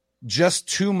just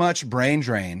too much brain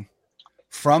drain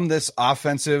from this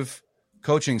offensive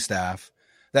coaching staff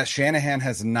that Shanahan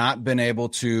has not been able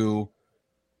to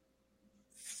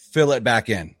fill it back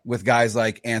in with guys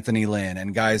like Anthony Lynn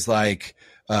and guys like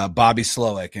Bobby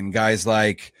Slowick and guys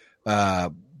like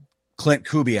Clint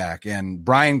Kubiak and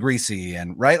Brian Greasy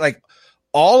and right, like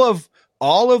all of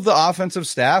the offensive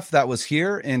staff that was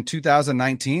here in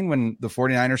 2019 when the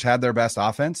 49ers had their best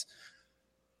offense.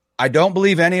 I don't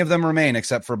believe any of them remain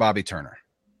except for Bobby Turner.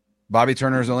 Bobby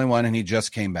Turner is the only one, and he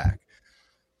just came back.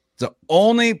 The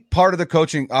only part of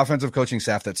the offensive coaching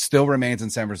staff that still remains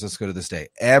in San Francisco to this day.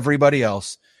 Everybody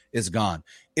else is gone.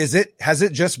 Has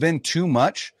it just been too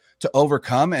much to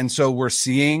overcome? And so we're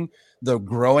seeing the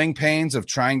growing pains of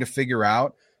trying to figure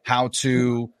out how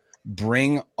to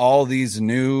bring all these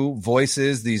new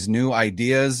voices, these new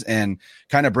ideas, and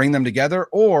kind of bring them together?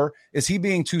 Or is he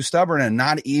being too stubborn and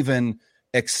not even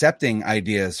accepting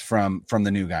ideas from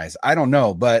the new guys? I don't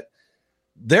know, but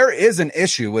there is an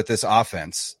issue with this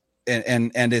offense,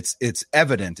 and it's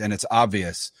evident and it's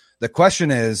obvious. The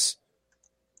question is,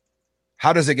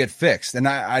 how does it get fixed? And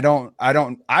I don't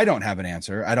have an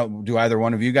answer. Do either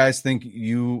one of you guys think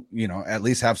you at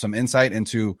least have some insight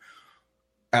into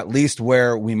at least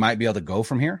where we might be able to go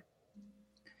from here?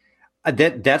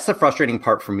 That's the frustrating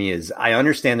part for me. Is I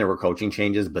understand there were coaching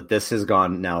changes, but this has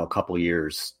gone now a couple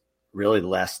years, really the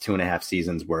last 2.5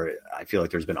 seasons, where I feel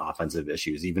like there's been offensive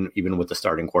issues, even with the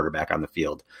starting quarterback on the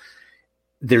field.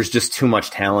 There's just too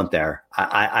much talent there.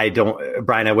 I don't,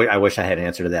 Brian, I wish I had an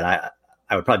answer to that.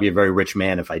 I would probably be a very rich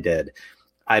man if I did.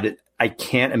 I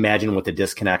can't imagine what the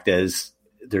disconnect is.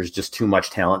 There's just too much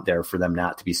talent there for them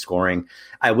not to be scoring.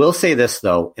 I will say this,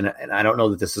 though, and I don't know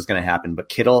that this is going to happen, but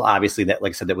Kittle, obviously, that, like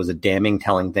I said, that was a damning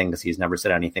telling thing because he's never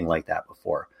said anything like that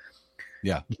before.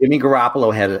 Yeah. Jimmy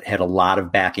Garoppolo had a lot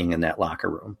of backing in that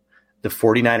locker room. The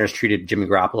 49ers treated Jimmy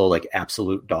Garoppolo like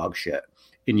absolute dog shit.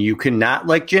 And you cannot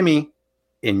like Jimmy,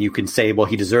 and you can say, well,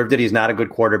 he deserved it. He's not a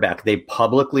good quarterback. They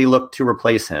publicly looked to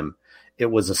replace him. It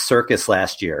was a circus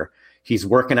last year. He's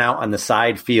working out on the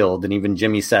side field. And even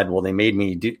Jimmy said, well, they made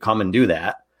me come and do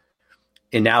that.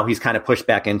 And now he's kind of pushed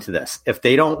back into this. If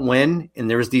they don't win and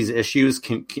there's these issues,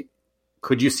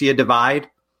 could you see a divide?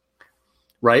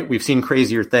 Right? We've seen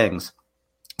crazier things.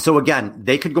 So again,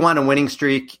 they could go on a winning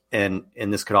streak and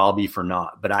this could all be for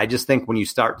naught. But I just think when you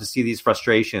start to see these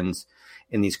frustrations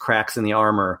and these cracks in the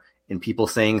armor and people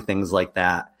saying things like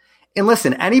that, and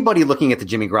listen, anybody looking at the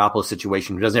Jimmy Garoppolo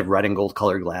situation who doesn't have red and gold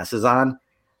colored glasses on,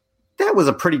 that was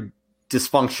a pretty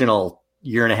dysfunctional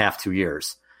 1.5, 2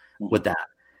 years with that.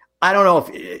 I don't know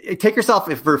if take yourself,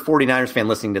 if you're a 49ers fan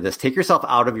listening to this, take yourself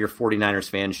out of your 49ers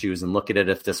fan shoes and look at it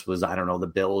if this was, I don't know, the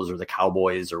Bills or the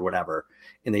Cowboys or whatever,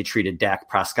 and they treated Dak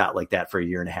Prescott like that for 1.5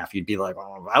 years. You'd be like,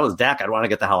 oh, if I was Dak, I'd want to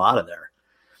get the hell out of there.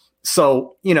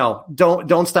 So,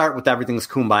 don't start with everything's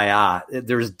kumbaya.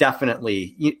 There's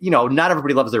definitely, not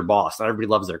everybody loves their boss. Not everybody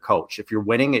loves their coach. If you're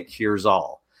winning, it cures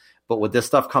all. But with this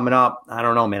stuff coming up, I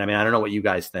don't know, man. I mean, I don't know what you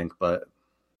guys think, but.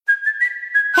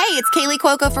 Hey, it's Kaylee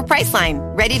Cuoco for Priceline.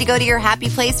 Ready to go to your happy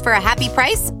place for a happy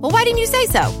price? Well, why didn't you say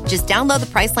so? Just download the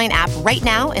Priceline app right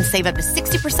now and save up to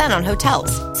 60% on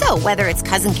hotels. So whether it's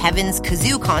Cousin Kevin's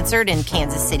Kazoo Concert in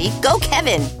Kansas City, go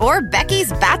Kevin, or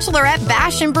Becky's Bachelorette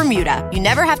Bash in Bermuda, you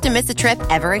never have to miss a trip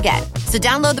ever again. So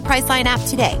download the Priceline app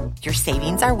today. Your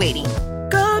savings are waiting.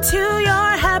 Go to your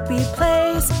happy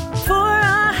place for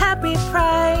a happy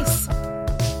price.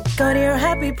 Go to your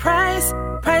happy price,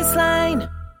 Priceline.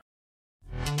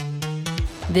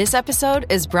 This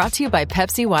episode is brought to you by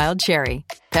Pepsi Wild Cherry.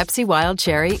 Pepsi Wild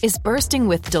Cherry is bursting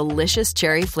with delicious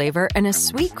cherry flavor and a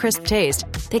sweet, crisp taste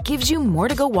that gives you more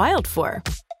to go wild for.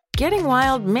 Getting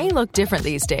wild may look different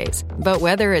these days, but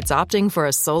whether it's opting for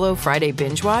a solo Friday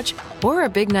binge watch or a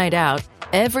big night out,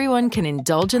 everyone can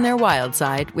indulge in their wild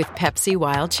side with Pepsi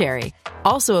Wild Cherry.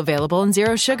 Also available in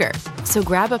Zero Sugar. So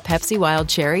grab a Pepsi Wild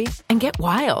Cherry and get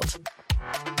wild.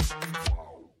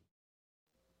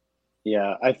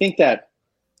 Yeah, I think that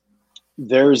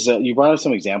you brought up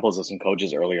some examples of some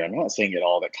coaches earlier. I'm not saying at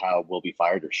all that Kyle will be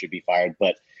fired or should be fired,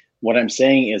 but what I'm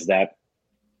saying is that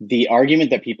the argument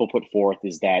that people put forth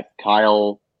is that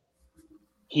Kyle,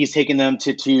 he's taken them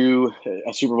to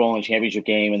a Super Bowl and a championship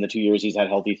game in the 2 years he's had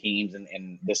healthy teams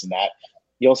and this and that.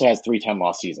 He also has 3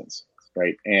 10-loss seasons,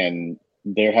 right? And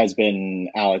there has been,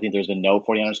 Al, I think there's been no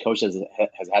 49ers coach that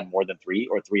has had more than 3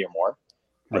 or more.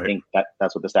 Right. I think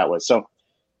that's what the stat was. So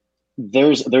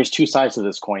there's two sides to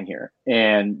this coin here.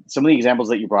 And some of the examples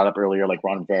that you brought up earlier, like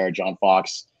Ron Rivera, John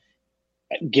Fox,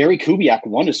 Gary Kubiak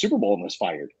won a Super Bowl and was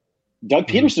fired. Doug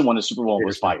Peterson won the Super Bowl and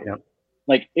was fired. Yeah.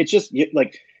 Like, it's just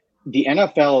like the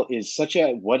NFL is such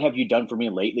a what have you done for me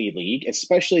lately league,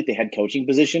 especially at the head coaching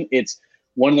position. It's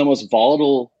one of the most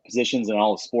volatile positions in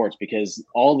all of sports because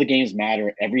all the games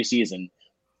matter every season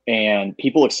and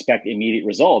people expect immediate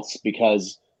results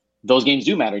because those games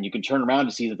do matter and you can turn around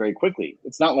a season very quickly.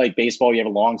 It's not like baseball. You have a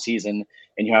long season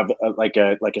and you have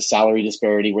a salary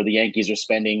disparity where the Yankees are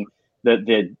spending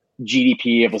the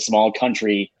GDP of a small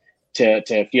country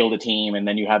to field a team. And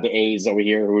then you have the A's over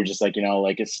here who are just like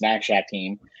a snack shack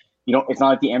team. It's not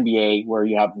like the NBA where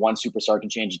you have one superstar can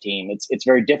change a team. It's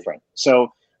very different.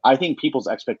 So I think people's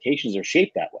expectations are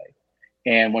shaped that way.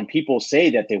 And when people say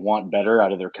that they want better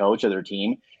out of their coach or their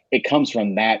team, it comes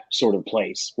from that sort of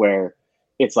place where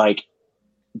it's like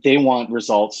they want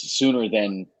results sooner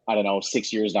than,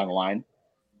 6 years down the line.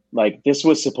 Like, this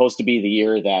was supposed to be the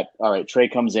year that, all right, Trey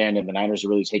comes in and the Niners are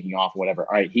really taking off or whatever.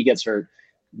 All right, he gets hurt.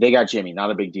 They got Jimmy.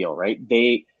 Not a big deal, right?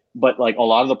 But like a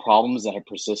lot of the problems that have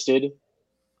persisted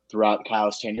throughout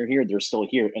Kyle's tenure here, they're still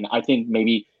here. And I think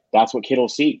maybe that's what Kittle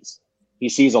sees. He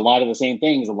sees a lot of the same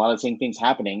things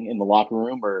happening in the locker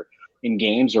room or in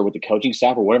games or with the coaching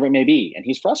staff or whatever it may be. And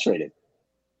he's frustrated.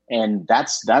 And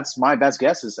that's my best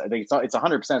guess is I think it's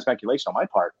 100% speculation on my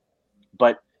part.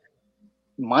 But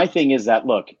my thing is that,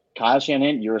 look, Kyle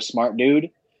Shanahan, you're a smart dude.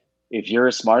 If you're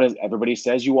as smart as everybody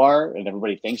says you are and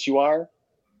everybody thinks you are,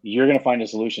 you're going to find a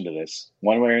solution to this.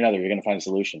 One way or another, you're going to find a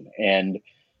solution. And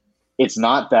it's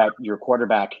not that your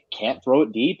quarterback can't throw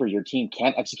it deep or your team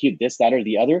can't execute this, that, or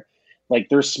the other. Like,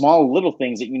 there's small little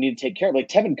things that you need to take care of. Like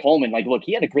Tevin Coleman, look,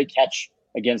 he had a great catch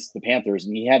against the Panthers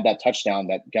and he had that touchdown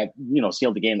that got,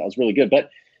 sealed the game. That was really good. But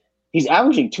he's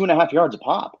averaging 2.5 yards a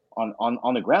pop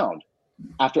on the ground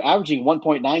after averaging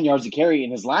 1.9 yards a carry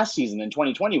in his last season in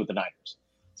 2020 with the Niners.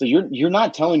 So you're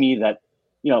not telling me that,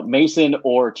 Mason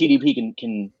or TDP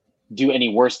can do any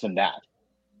worse than that.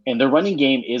 And their running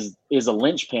game is a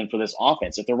linchpin for this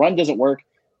offense. If the run doesn't work,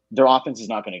 their offense is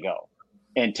not going to go.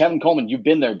 And Tevin Coleman, you've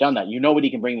been there, done that. You know what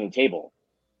he can bring to the table.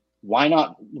 Why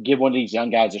not give one of these young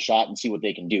guys a shot and see what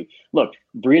they can do? Look,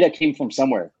 Breida came from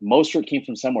somewhere. Mostert came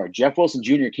from somewhere. Jeff Wilson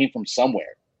Jr. came from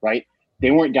somewhere, right?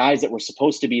 They weren't guys that were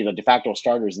supposed to be the de facto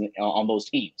starters on those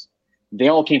teams. They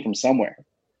all came from somewhere.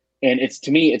 And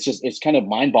to me, it's kind of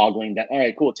mind-boggling that, all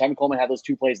right, cool, Tevin Coleman had those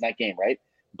 2 plays in that game, right?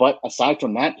 But aside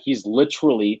from that, he's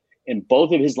literally, in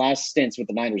both of his last stints with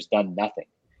the Niners, done nothing.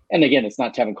 And again, it's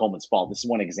not Tevin Coleman's fault. This is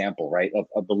one example, right,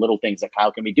 of the little things that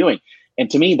Kyle can be doing. And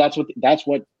to me, that's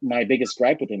what my biggest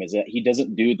gripe with him is, that he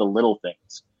doesn't do the little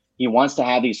things. He wants to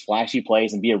have these flashy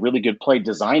plays and be a really good play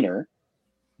designer.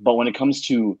 But when it comes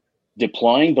to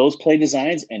deploying those play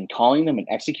designs and calling them and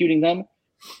executing them,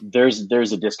 there's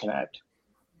a disconnect.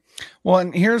 Well,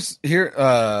 and here's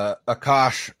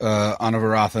Akash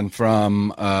Anavarathan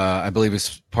from I believe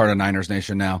is part of Niners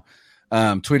Nation now,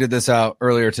 tweeted this out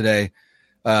earlier today.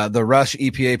 The rush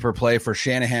EPA per play for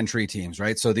Shanahan tree teams,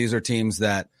 right? So these are teams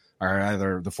that are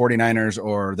either the 49ers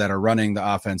or that are running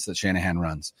the offense that Shanahan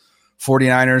runs.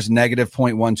 49ers negative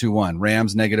 0.121,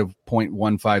 Rams negative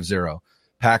 0.150,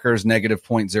 Packers negative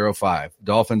 0.05,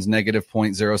 Dolphins negative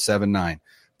 0.079,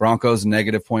 Broncos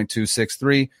negative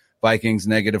 0.263, Vikings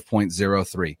negative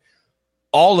 0.03.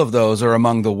 All of those are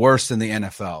among the worst in the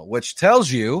NFL, which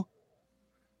tells you,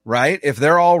 right, if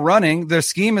they're all running, their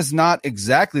scheme is not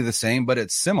exactly the same, but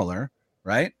it's similar,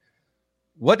 right?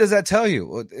 What does that tell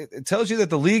you? It tells you that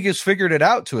the league has figured it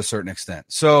out to a certain extent.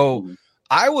 So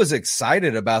I was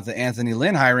excited about the Anthony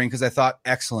Lynn hiring because I thought,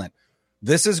 excellent.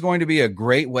 This is going to be a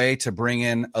great way to bring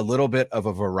in a little bit of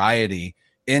a variety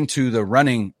into the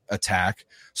running attack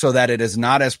so that it is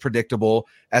not as predictable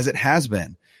as it has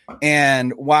been.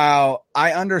 And while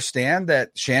I understand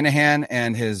that Shanahan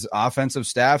and his offensive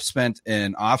staff spent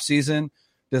an offseason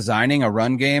designing a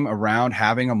run game around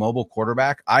having a mobile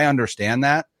quarterback, I understand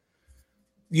that.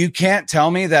 You can't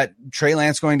tell me that Trey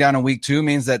Lance going down in week 2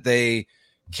 means that they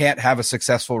can't have a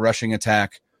successful rushing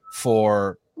attack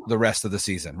for the rest of the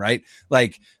season, right?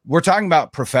 Like, we're talking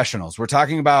about professionals. We're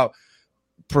talking about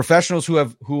professionals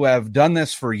who have done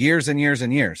this for years and years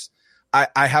and years.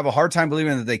 I have a hard time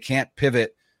believing that they can't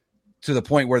pivot to the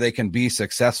point where they can be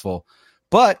successful.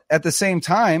 But at the same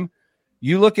time,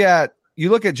 you look at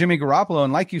Jimmy Garoppolo,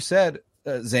 and like you said,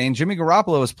 Zane, Jimmy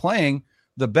Garoppolo is playing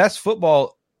the best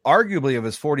football arguably of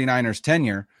his 49ers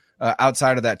tenure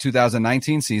outside of that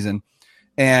 2019 season.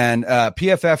 And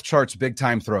PFF charts big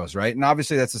time throws, right? And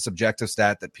obviously that's a subjective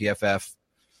stat that PFF,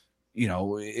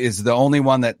 is the only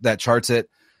one that charts it.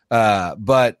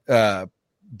 But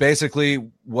basically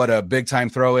what a big time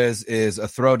throw is a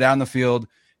throw down the field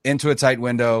into a tight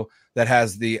window that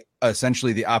has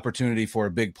essentially the opportunity for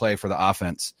a big play for the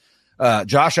offense.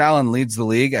 Josh Allen leads the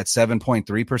league at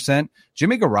 7.3%.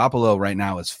 Jimmy Garoppolo right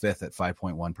now is fifth at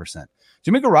 5.1%.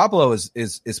 Jimmy Garoppolo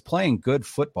is playing good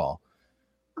football.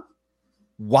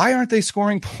 Why aren't they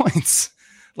scoring points?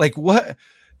 Like what?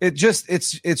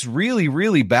 It's really,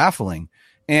 really baffling.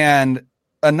 And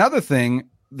another thing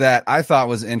that I thought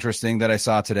was interesting that I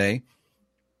saw today,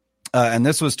 and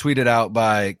this was tweeted out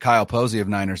by Kyle Posey of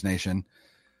Niners Nation.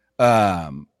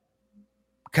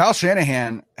 Kyle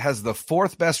Shanahan has the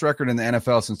fourth best record in the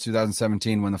NFL since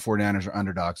 2017 when the 49ers are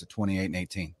underdogs at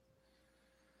 28-18.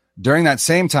 During that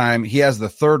same time, he has the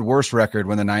third worst record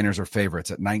when the Niners are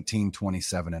favorites at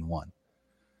 19-27-1.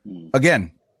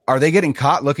 Again, are they getting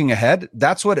caught looking ahead?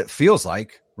 That's what it feels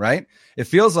like, right? It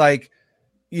feels like,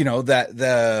 that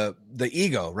the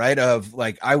ego, right? Of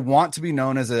like, I want to be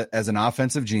known as an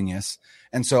offensive genius.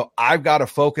 And so I've got to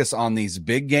focus on these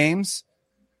big games,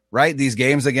 right? These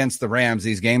games against the Rams,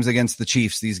 these games against the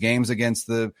Chiefs, these games against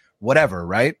the whatever,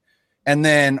 right? And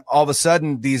then all of a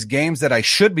sudden, these games that I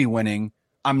should be winning,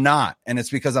 I'm not. And it's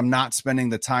because I'm not spending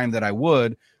the time that I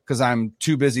would because I'm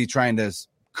too busy trying to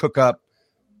cook up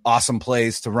awesome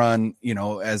plays to run,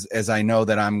 as I know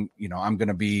that I'm going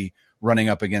to be running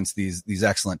up against these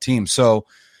excellent teams. So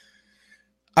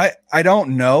I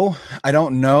don't know. I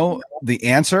don't know the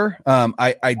answer.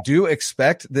 I do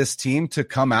expect this team to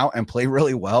come out and play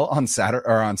really well on Saturday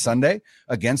or on Sunday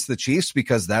against the Chiefs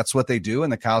because that's what they do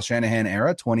in the Kyle Shanahan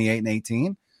era,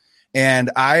 28-18.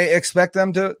 And I expect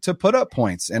them to put up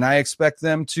points, and I expect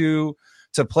them to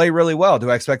play really well.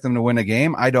 Do I expect them to win a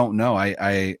game? I don't know.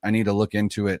 I need to look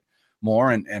into it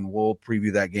more, and we'll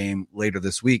preview that game later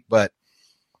this week. But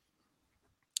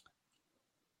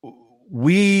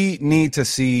we need to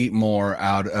see more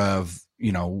out of,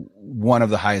 one of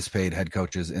the highest paid head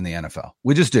coaches in the NFL.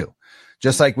 We just do.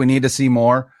 Just like we need to see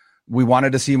more. We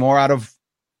wanted to see more out of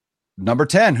number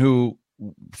 10, who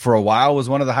for a while was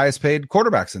one of the highest paid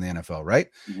quarterbacks in the NFL, right?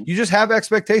 Mm-hmm. You just have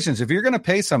expectations. If you're going to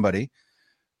pay somebody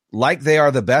like they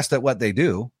are the best at what they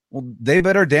do, well, they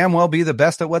better damn well be the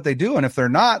best at what they do. And if they're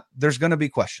not, there's going to be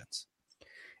questions.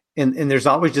 And there's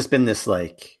always just been this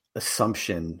like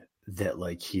assumption that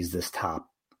like he's this top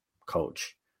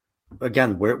coach.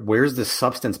 Again, where's the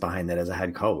substance behind that as a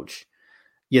head coach?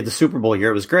 Yeah, the Super Bowl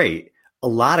year, it was great. A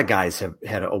lot of guys have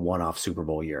had a one-off Super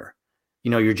Bowl year.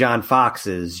 Your John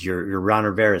Foxes, your Ron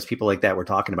Rivera's, people like that we're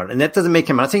talking about. And that doesn't make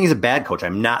him, I'm not saying he's a bad coach.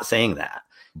 I'm not saying that.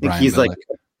 I think he's Billick.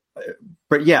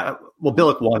 But yeah, well,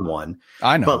 Billick won one.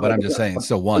 I know, but I'm just saying it's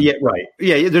still one. Yeah, right.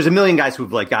 Yeah, there's a million guys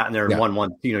who've like gotten there and won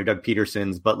one, Doug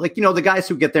Peterson's. But like, the guys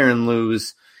who get there and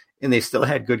lose and they still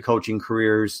had good coaching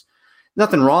careers,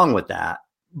 nothing wrong with that.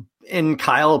 And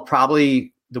Kyle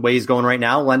probably, the way he's going right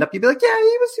now, will end up, you'd be like, yeah,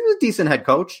 he was a decent head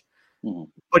coach. Mm-hmm.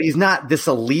 But he's not this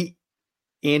elite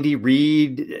Andy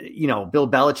Reid, Bill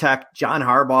Belichick, John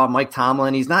Harbaugh, Mike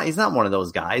Tomlin. He's not one of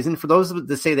those guys. And for those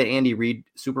to say that Andy Reid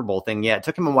Super Bowl thing, yeah, it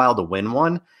took him a while to win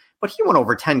one, but he won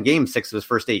over 10 games 6 of his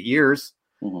first 8 years.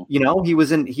 Mm-hmm. He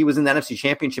was in the NFC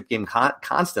Championship game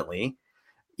constantly.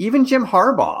 Even Jim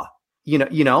Harbaugh,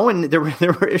 and there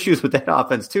were issues with that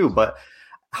offense too. But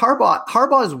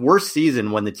Harbaugh's worst season,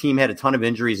 when the team had a ton of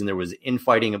injuries and there was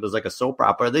infighting, it was like a soap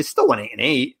opera. They still went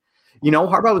 8-8.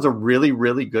 Harbaugh was a really,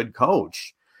 really good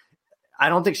coach. I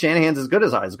don't think Shanahan's as good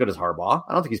as Harbaugh.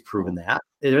 I don't think he's proven that.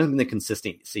 There hasn't been the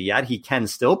consistency yet. He can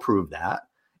still prove that.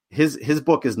 His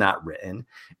book is not written,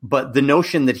 but the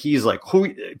notion that he's like,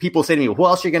 who people say to me, who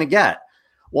else are you going to get?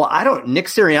 Well, Nick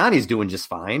Sirianni's doing just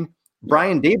fine.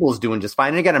 Brian Dable's doing just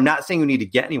fine. And again, I'm not saying you need to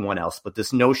get anyone else, but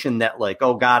this notion that like,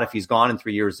 oh God, if he's gone in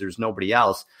 3 years, there's nobody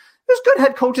else. There's good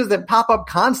head coaches that pop up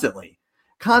constantly.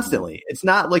 It's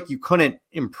not like you couldn't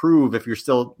improve if you're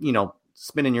still,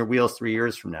 spinning your wheels 3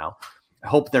 years from now. I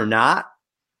hope they're not,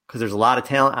 because there's a lot of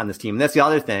talent on this team. And that's the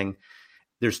other thing.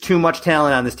 There's too much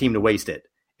talent on this team to waste it.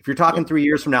 If you're talking 3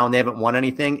 years from now and they haven't won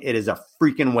anything, it is a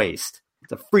freaking waste.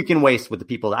 It's a freaking waste with the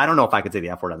people. I don't know if I could say the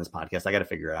F word on this podcast. I got to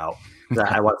figure it out.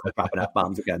 I want to start dropping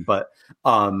F-bombs again. But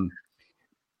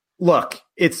look,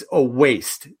 it's a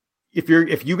waste. If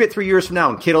you get 3 years from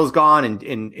now and Kittle's gone and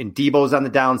Debo's on the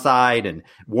downside and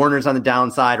Warner's on the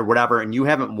downside or whatever, and you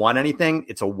haven't won anything,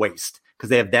 it's a waste because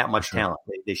they have that much talent.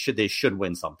 They should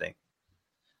win something.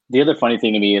 The other funny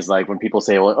thing to me is like when people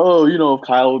say, well, oh, if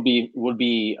Kyle would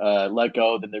be let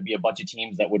go, then there'd be a bunch of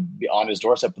teams that would be on his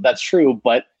doorstep. But that's true.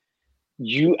 But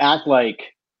you act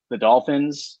like the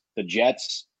Dolphins, the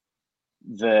Jets,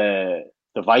 the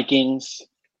Vikings,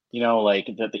 like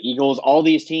the Eagles, all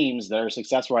these teams that are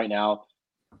successful right now,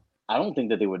 I don't think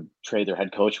that they would trade their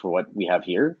head coach for what we have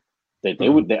here. They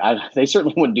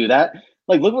certainly wouldn't do that.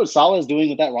 Like, look what Saleh is doing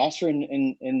with that roster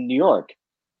in New York.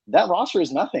 That roster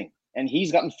is nothing. and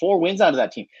he's gotten 4 wins out of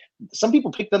that team. Some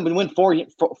people pick them and win four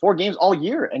games all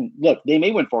year. And look, they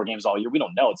may win 4 games all year. We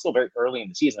don't know. It's still very early in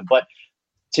the season. But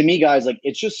to me, guys, like,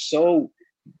 it's just so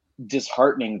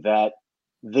disheartening that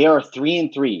they are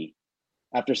 3-3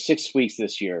 after 6 weeks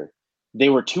this year. They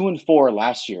were 2-4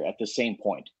 last year at the same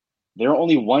point. They're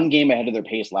only 1 game ahead of their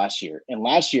pace last year. And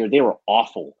last year, they were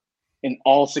awful in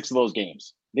all 6 of those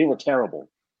games. They were terrible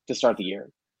to start the year.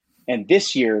 And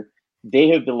this year, they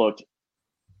have looked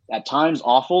at times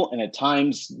awful and at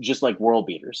times just like world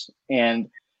beaters. And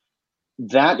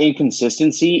that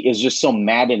inconsistency is just so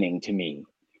maddening to me.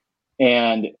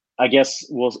 And I guess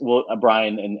we'll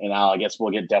Brian and Al, I guess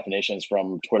we'll get definitions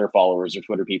from Twitter followers or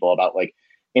Twitter people about like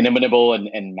inimitable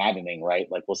and maddening, right?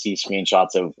 Like we'll see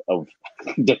screenshots of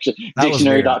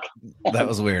dictionary.com. That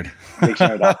was weird.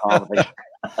 Dictionary.com.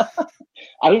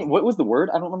 What was the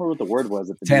word? I don't remember what the word was.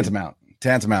 At the Tantamount.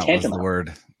 Tantamount was the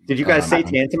word. Did you guys say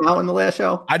tantamount in the last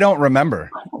show? I don't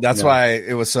remember. That's why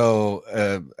it was so.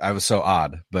 I was so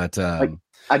odd, but I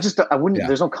wouldn't. Yeah.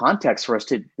 There's no context for us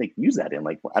to like use that in.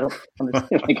 Like I don't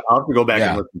understand. Like, I'll have to go back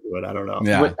and listen to it. I don't know.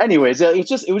 Yeah. But anyways, it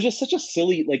was just such a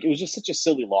silly. Like it was just such a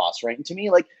silly loss, right? And to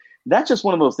me, like that's just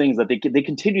one of those things that they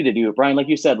continue to do. Brian, like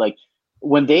you said, like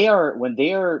when they are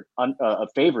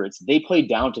favorites, they play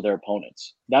down to their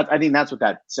opponents. I think that's what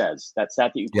that says. That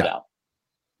stat that you put out.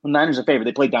 When Niners are favored,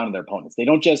 they play down to their opponents. They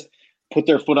don't just put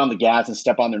their foot on the gas and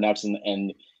step on their necks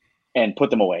and put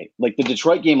them away. Like the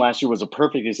Detroit game last year was a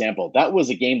perfect example. That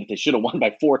was a game that they should have won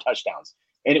by 4 touchdowns.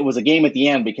 And it was a game at the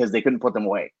end because they couldn't put them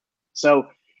away. So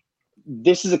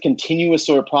this is a continuous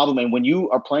sort of problem. And when you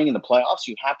are playing in the playoffs,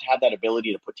 you have to have that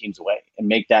ability to put teams away and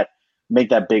make that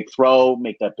big throw,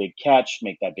 make that big catch,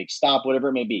 make that big stop, whatever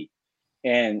it may be.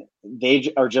 And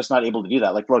they are just not able to do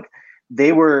that. Like, look,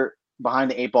 they were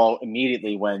behind the 8 ball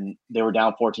immediately when they were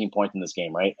down 14 points in this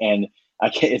game, right? And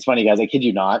it's funny, guys, I kid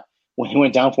you not. When he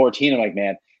went down 14, I'm like,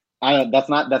 man, that's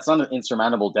not an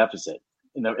insurmountable deficit,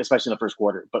 especially in the first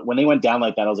quarter. But when they went down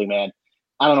like that, I was like, man,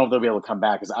 I don't know if they'll be able to come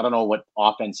back because I don't know what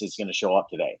offense is going to show up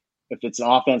today. If it's an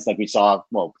offense like we saw,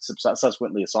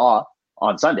 subsequently saw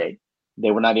on Sunday, they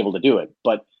were not able to do it.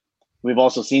 But we've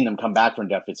also seen them come back from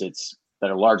deficits that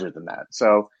are larger than that.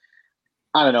 So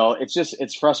I don't know.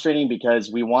 It's frustrating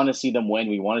because we want to see them win.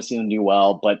 We want to see them do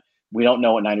well, but we don't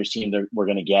know what Niners team we're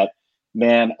going to get.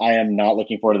 Man, I am not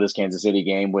looking forward to this Kansas City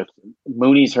game with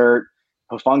Mooney's hurt.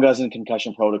 Hufanga's in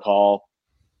concussion protocol.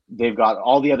 They've got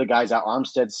all the other guys out.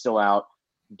 Armstead's still out.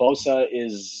 Bosa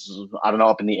is, I don't know,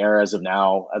 up in the air as of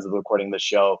now, as of recording this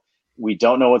show. We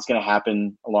don't know what's going to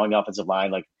happen along the offensive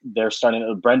line. Like they're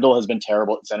starting. Brendel has been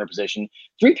terrible at center position.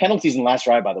 3 penalties in the last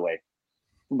drive, by the way,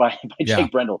 by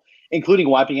Jake Brendel, including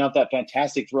wiping out that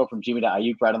fantastic throw from Jimmy to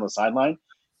Ayuk right on the sideline.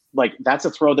 Like that's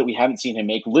a throw that we haven't seen him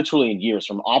make literally in years,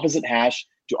 from opposite hash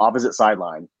to opposite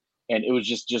sideline. And it was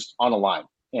just on a line.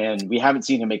 And we haven't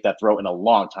seen him make that throw in a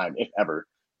long time, if ever.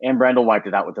 And Brendel wiped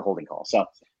it out with the holding call. So a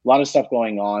lot of stuff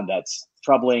going on that's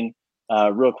troubling.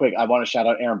 Real quick, I want to shout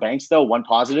out Aaron Banks, though. One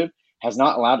positive, has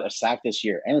not allowed a sack this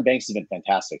year. Aaron Banks has been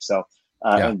fantastic. So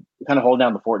and kind of hold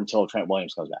down the fort until Trent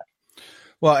Williams comes back.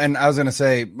 Well, and I was going to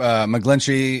say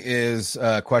McGlinchey is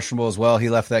questionable as well. He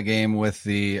left that game with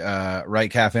the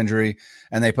right calf injury,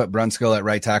 and they put Brunskill at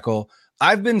right tackle.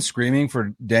 I've been screaming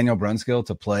for Daniel Brunskill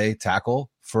to play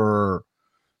tackle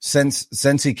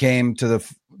since he came to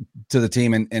the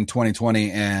team in 2020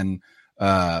 and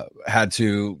had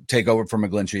to take over for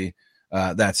McGlinchey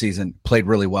that season. Played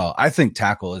really well. I think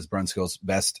tackle is Brunskill's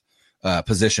best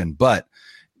position, but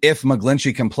if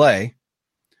McGlinchey can play,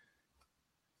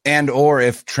 and or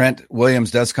if Trent Williams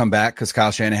does come back, because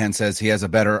Kyle Shanahan says he has a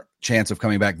better chance of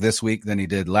coming back this week than he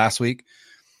did last week,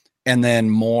 and then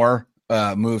Moore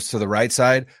moves to the right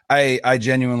side, I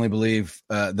genuinely believe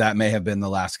that may have been the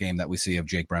last game that we see of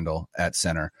Jake Brendel at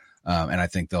center, and I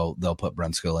think they'll put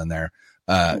Brunskill in there.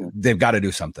 They've got to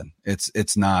do something.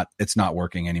 It's not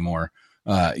working anymore.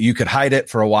 You could hide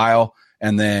it for a while,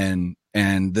 and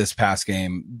this past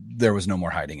game there was no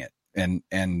more hiding it,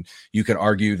 and you could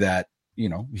argue that. You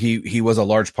know, he was a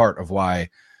large part of why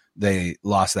they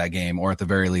lost that game, or at the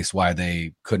very least why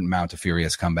they couldn't mount a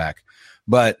furious comeback.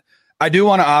 But I do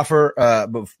want to offer,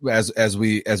 as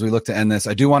we look to end this,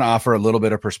 I do want to offer a little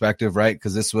bit of perspective, right?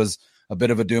 Because this was a bit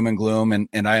of a doom and gloom,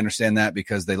 and I understand that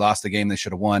because they lost the game they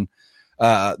should have won.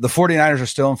 The 49ers are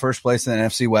still in first place in the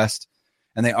NFC West,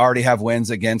 and they already have wins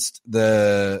against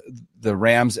the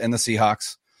Rams and the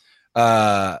Seahawks.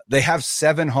 They have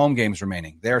 7 home games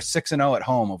remaining. They are 6-0 at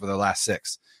home over the last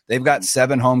 6. They've got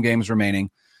 7 home games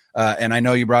remaining. And I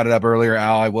know you brought it up earlier,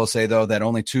 Al. I will say though that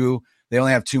they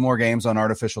only have 2 more games on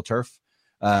artificial turf,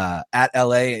 at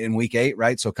LA in week 8,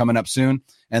 right? So coming up soon.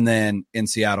 And then in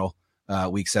Seattle,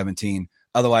 week 17.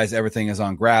 Otherwise, everything is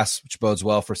on grass, which bodes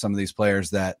well for some of these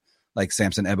players that like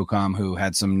Samson Ebukam, who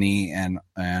had some knee and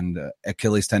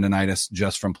Achilles tendonitis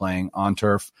just from playing on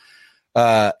turf.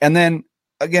 And then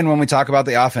again, when we talk about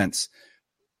the offense,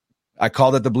 I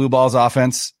called it the blue balls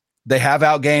offense. They have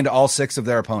outgained all 6 of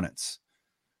their opponents,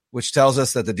 which tells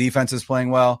us that the defense is playing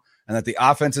well and that the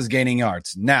offense is gaining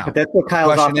yards. Now, but that's what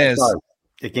Kyle's offense does.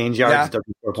 It gains yards, it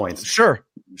doesn't score points.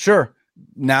 Sure.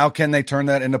 Now, can they turn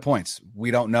that into points?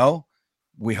 We don't know.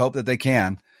 We hope that they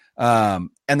can. And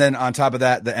then on top of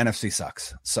that, the NFC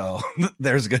sucks. So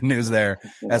there's good news there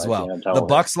as well. The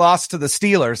Bucs lost to the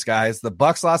Steelers, guys. The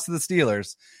Bucs lost to the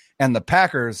Steelers, and the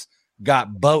Packers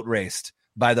got boat raced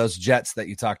by those Jets that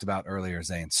you talked about earlier,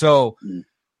 Zane. So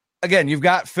again, you've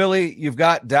got Philly, you've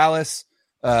got Dallas.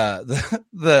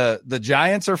 The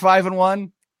Giants are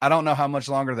 5-1. I don't know how much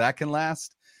longer that can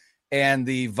last. And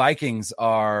the Vikings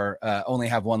are only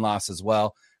have 1 loss as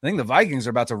well. I think the Vikings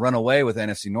are about to run away with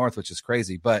NFC North, which is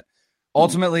crazy. But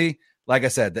ultimately, like I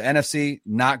said, the NFC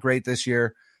not great this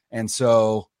year, and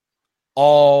so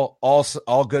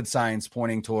all good signs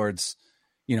pointing towards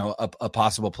a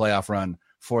possible playoff run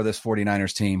for this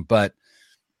 49ers team. But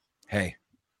hey,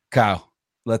 Kyle,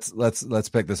 let's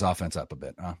pick this offense up a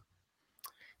bit, huh?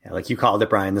 Yeah, like you called it,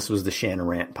 Brian, this was the Shannon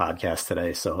Rant podcast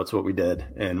today. So that's what we did.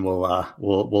 And we'll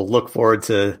look forward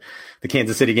to the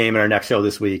Kansas City game in our next show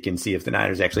this week and see if the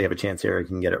Niners actually have a chance here and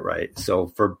can get it right. So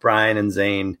for Brian and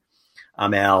Zane,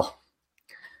 I'm Al.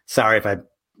 Sorry if I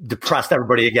depressed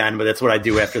everybody again, but that's what I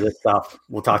do after this stuff.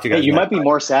 We'll talk to you guys. Hey, you might be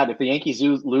more sad if the Yankees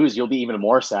lose. You'll be even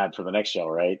more sad for the next show,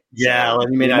 right? Yeah. So, I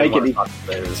mean, I might get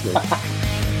this week.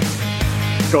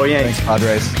 Go Yankees. Thanks,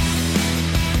 Padres.